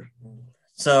clear.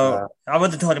 So I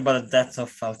want to talk about the death of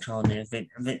Falcone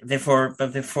before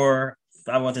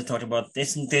I want to talk about,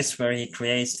 isn't this where he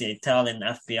creates the Italian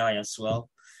FBI as well,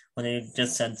 when he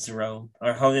just sent to Rome?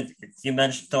 Or how did you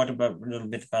talk about a little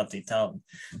bit about the Italian,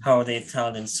 how the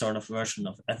Italian sort of version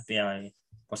of FBI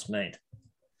was made?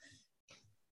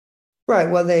 Right.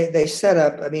 Well, they set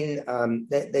up. I mean,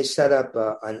 they set up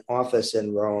an office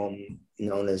in Rome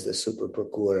known as the Super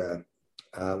Procura,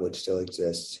 which still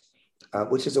exists,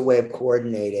 which is a way of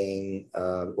coordinating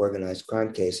organized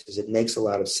crime cases. It makes a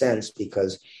lot of sense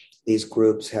because these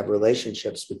groups have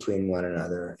relationships between one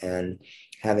another, and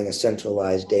having a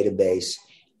centralized database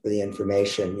for the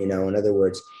information. You know, in other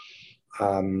words,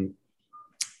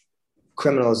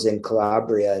 criminals in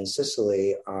Calabria and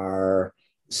Sicily are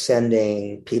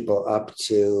sending people up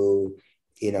to,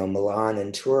 Milan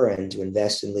and Turin to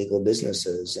invest in legal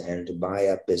businesses and to buy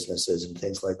up businesses and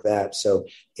things like that. So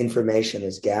information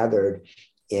is gathered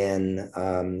in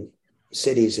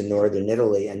cities in northern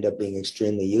Italy, end up being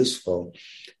extremely useful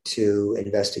to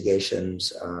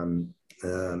investigations,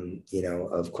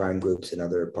 of crime groups in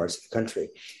other parts of the country.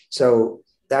 So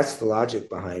that's the logic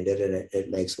behind it, and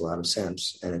it makes a lot of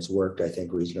sense, and it's worked, I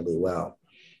think, reasonably well.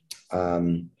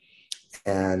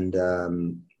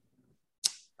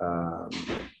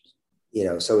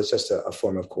 So it's just a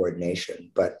form of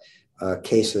coordination, but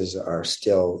cases are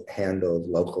still handled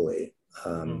locally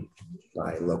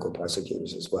by local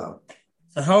prosecutors as well.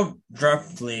 So how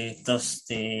abruptly does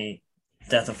the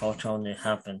death of Falcone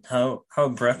happen? How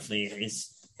abruptly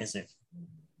is it?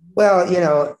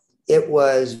 Well, it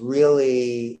was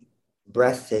really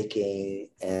breathtaking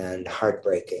and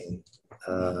heartbreaking.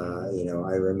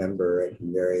 I remember it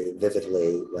very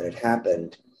vividly when it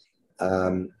happened.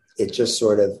 It just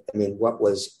sort of, what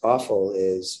was awful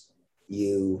is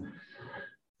to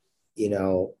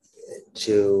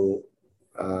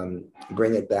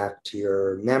bring it back to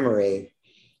your memory,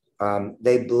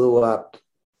 they blew up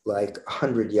like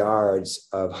 100 yards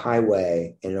of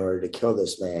highway in order to kill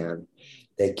this man.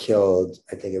 They killed,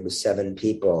 I think it was 7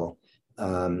 people,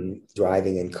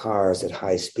 driving in cars at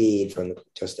high speed from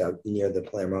just out near the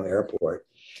Palermo airport.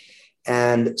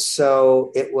 And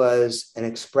so it was an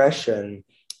expression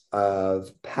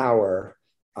of power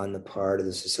on the part of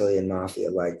the Sicilian mafia.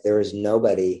 Like, there is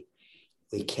nobody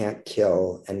we can't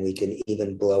kill, and we can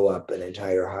even blow up an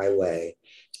entire highway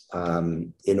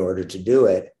in order to do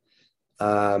it.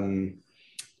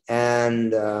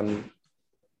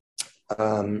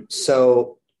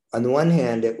 So on the one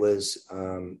hand, it was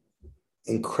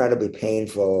incredibly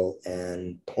painful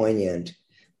and poignant.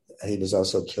 He was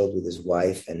also killed with his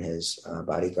wife and his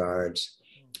bodyguards.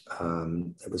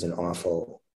 It was an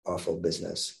awful, awful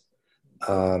business.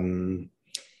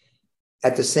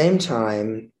 At the same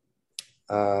time,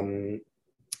 then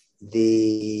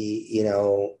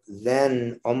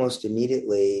almost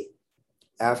immediately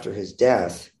after his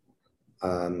death,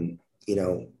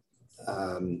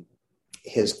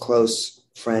 his close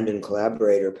friend and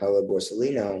collaborator, Paolo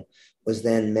Borsellino, was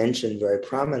then mentioned very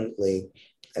prominently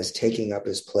as taking up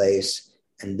his place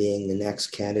and being the next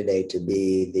candidate to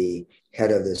be the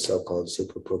head of the so-called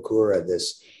Super Procura,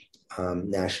 this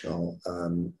national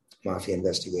mafia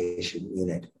investigation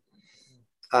unit.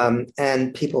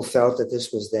 And people felt that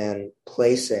this was then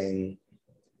placing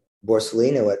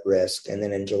Borsellino at risk. And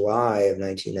then in July of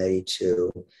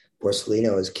 1992,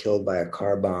 Borsellino is killed by a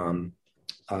car bomb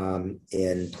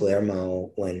in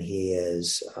Palermo when he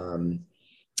is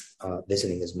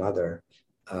visiting his mother,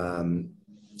 whom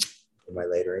I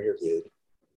later interviewed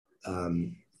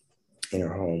in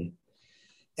her home.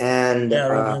 And I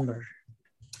remember.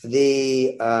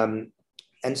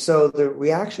 And so the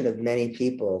reaction of many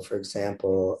people, for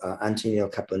example, Antonio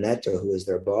Caponetto, who is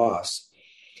their boss,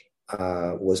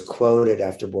 was quoted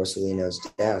after Borsellino's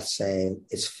death saying,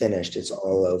 "It's finished, it's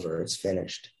all over, it's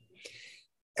finished.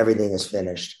 Everything is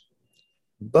finished."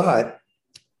 But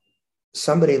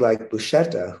somebody like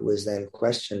Buscetta, who was then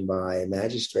questioned by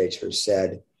magistrates,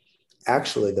 said,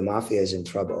 actually, the mafia is in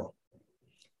trouble.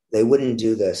 They wouldn't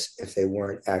do this if they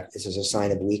weren't, this is a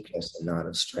sign of weakness and not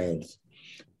of strength.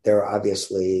 They're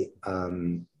obviously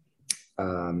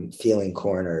feeling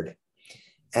cornered.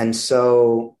 And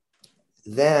so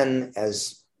then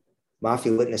as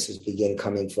mafia witnesses begin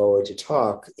coming forward to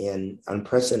talk in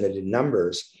unprecedented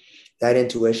numbers, that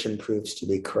intuition proves to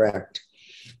be correct,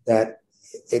 that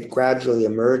it gradually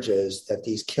emerges that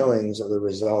these killings are the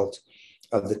result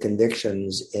of the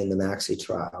convictions in the Maxi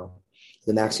trial.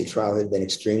 The Maxi trial had been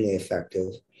extremely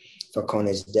effective.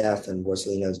 Falcone's death and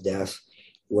Borsellino's death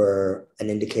were an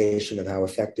indication of how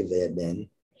effective they had been.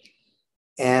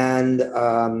 And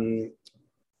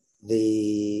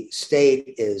the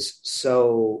state is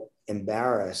so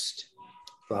embarrassed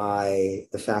by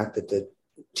the fact that the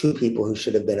two people who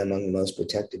should have been among the most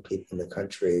protected people in the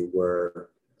country were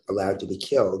allowed to be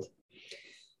killed,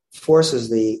 forces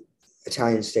the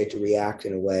Italian state to react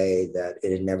in a way that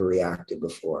it had never reacted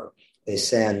before. They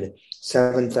send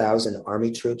 7,000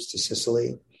 army troops to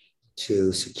Sicily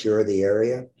to secure the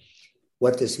area.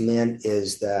 What this meant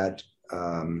is that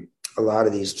a lot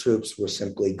of these troops were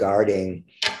simply guarding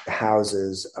the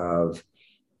houses of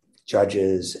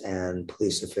judges and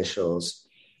police officials,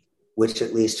 which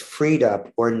at least freed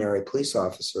up ordinary police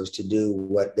officers to do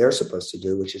what they're supposed to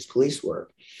do, which is police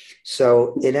work.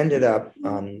 So it ended up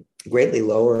greatly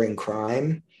lowering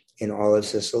crime in all of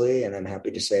Sicily, and I'm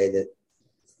happy to say that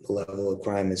the level of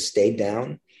crime has stayed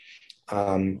down.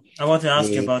 I want to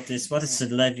ask you about this. What is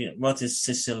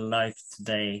Sicily like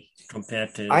today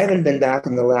compared to? I haven't been back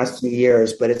in the last few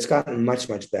years, but it's gotten much,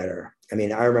 much better. I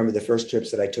mean, I remember the first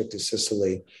trips that I took to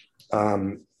Sicily.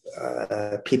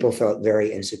 People felt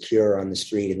very insecure on the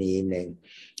street in the evening,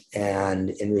 and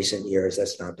in recent years,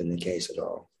 that's not been the case at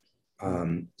all.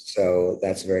 So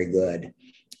that's very good.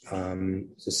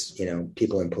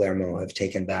 People in Palermo have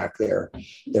taken back their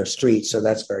streets, so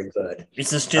that's very good.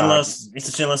 Is it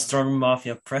still a strong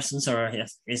mafia presence, or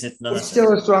is it not? It's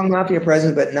still a strong mafia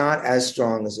presence, but not as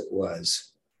strong as it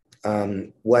was.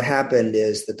 What happened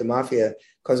is that the mafia,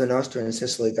 Cosa Nostra in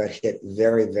Sicily, got hit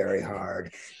very, very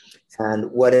hard.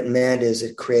 And what it meant is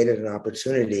it created an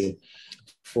opportunity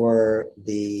for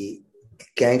the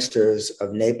gangsters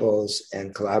of Naples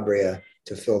and Calabria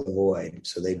to fill the void.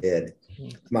 So they did.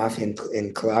 The mafia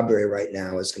in Calabria right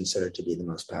now is considered to be the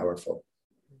most powerful.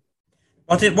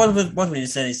 What would you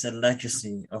say is the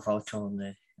legacy of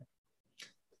Falcone?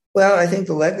 Well, I think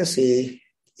the legacy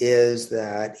is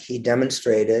that he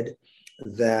demonstrated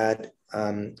that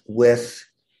with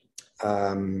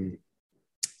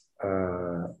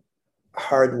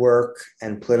hard work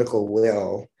and political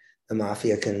will, the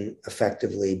mafia can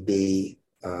effectively be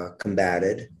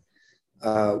combated.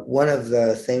 One of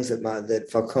the things that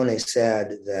Falcone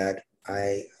said that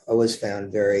I always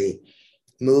found very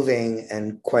moving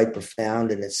and quite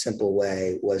profound in its simple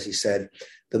way was he said,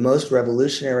 the most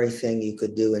revolutionary thing you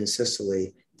could do in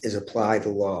Sicily is apply the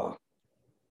law.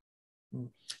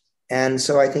 And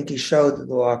so I think he showed that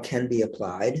the law can be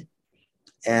applied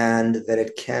and that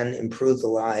it can improve the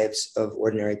lives of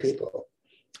ordinary people.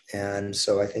 And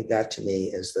so I think that to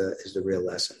me is the real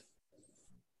lesson.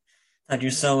 Thank you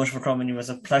so much for coming. It was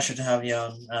a pleasure to have you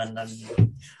on. And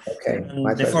okay.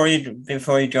 And before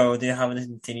you go, do you have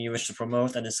anything you wish to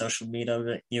promote and the social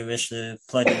media you wish to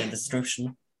plug in the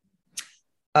description?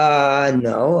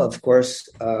 No, of course.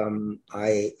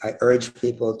 I urge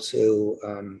people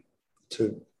to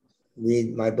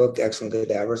read my book, Excellent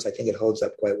Cadavers. I think it holds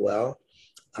up quite well.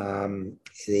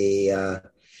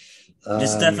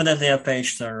 It's definitely a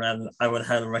page turner, and I would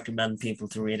highly recommend people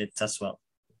to read it as well.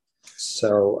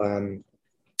 So,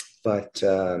 but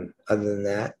other than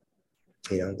that,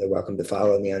 they're welcome to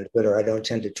follow me on Twitter. I don't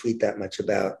tend to tweet that much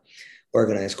about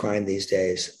organized crime these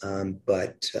days,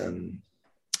 but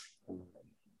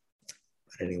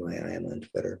anyway, I am on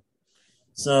Twitter.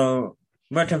 So,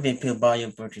 where can people buy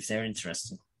your book if they're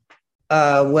interested?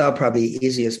 Well, probably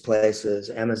easiest place is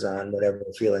Amazon, whatever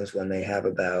feelings one may have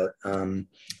about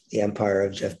the empire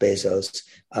of Jeff Bezos,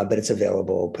 but it's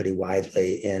available pretty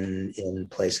widely in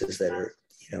places that are,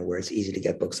 where it's easy to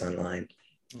get books online.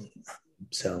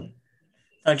 So,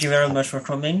 thank you very much for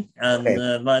coming. And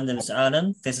okay. My name is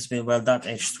Alan. This has been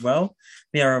Well.H12.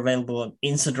 We are available on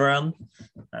Instagram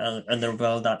under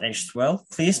Well.H12.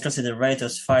 Please consider rate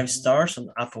us 5 stars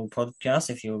on Apple Podcasts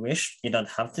if you wish. You don't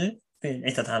have to.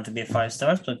 It doesn't have to be 5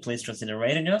 stars, but please consider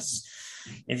rating us.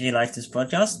 If you like this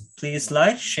podcast, please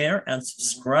like, share, and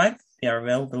subscribe. We are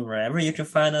available wherever you can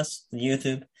find us, on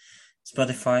YouTube,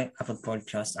 Spotify, Apple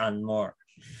Podcasts, and more.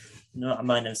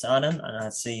 My name is Anand, and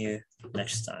I'll see you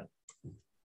next time.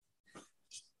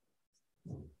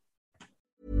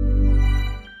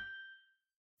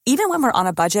 Even when we're on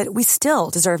a budget, we still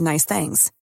deserve nice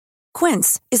things.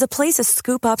 Quince is a place to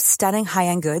scoop up stunning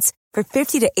high-end goods for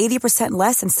 50 to 80%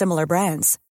 less than similar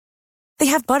brands. They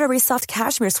have buttery soft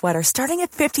cashmere sweaters starting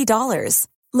at $50,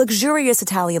 luxurious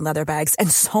Italian leather bags,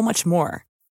 and so much more.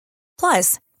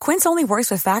 Plus, Quince only works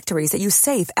with factories that use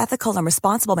safe, ethical, and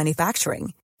responsible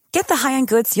manufacturing. Get the high-end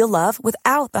goods you'll love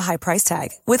without the high price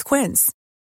tag with Quince.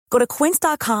 Go to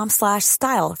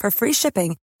quince.com/style for free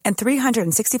shipping and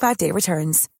 365-day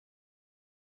returns.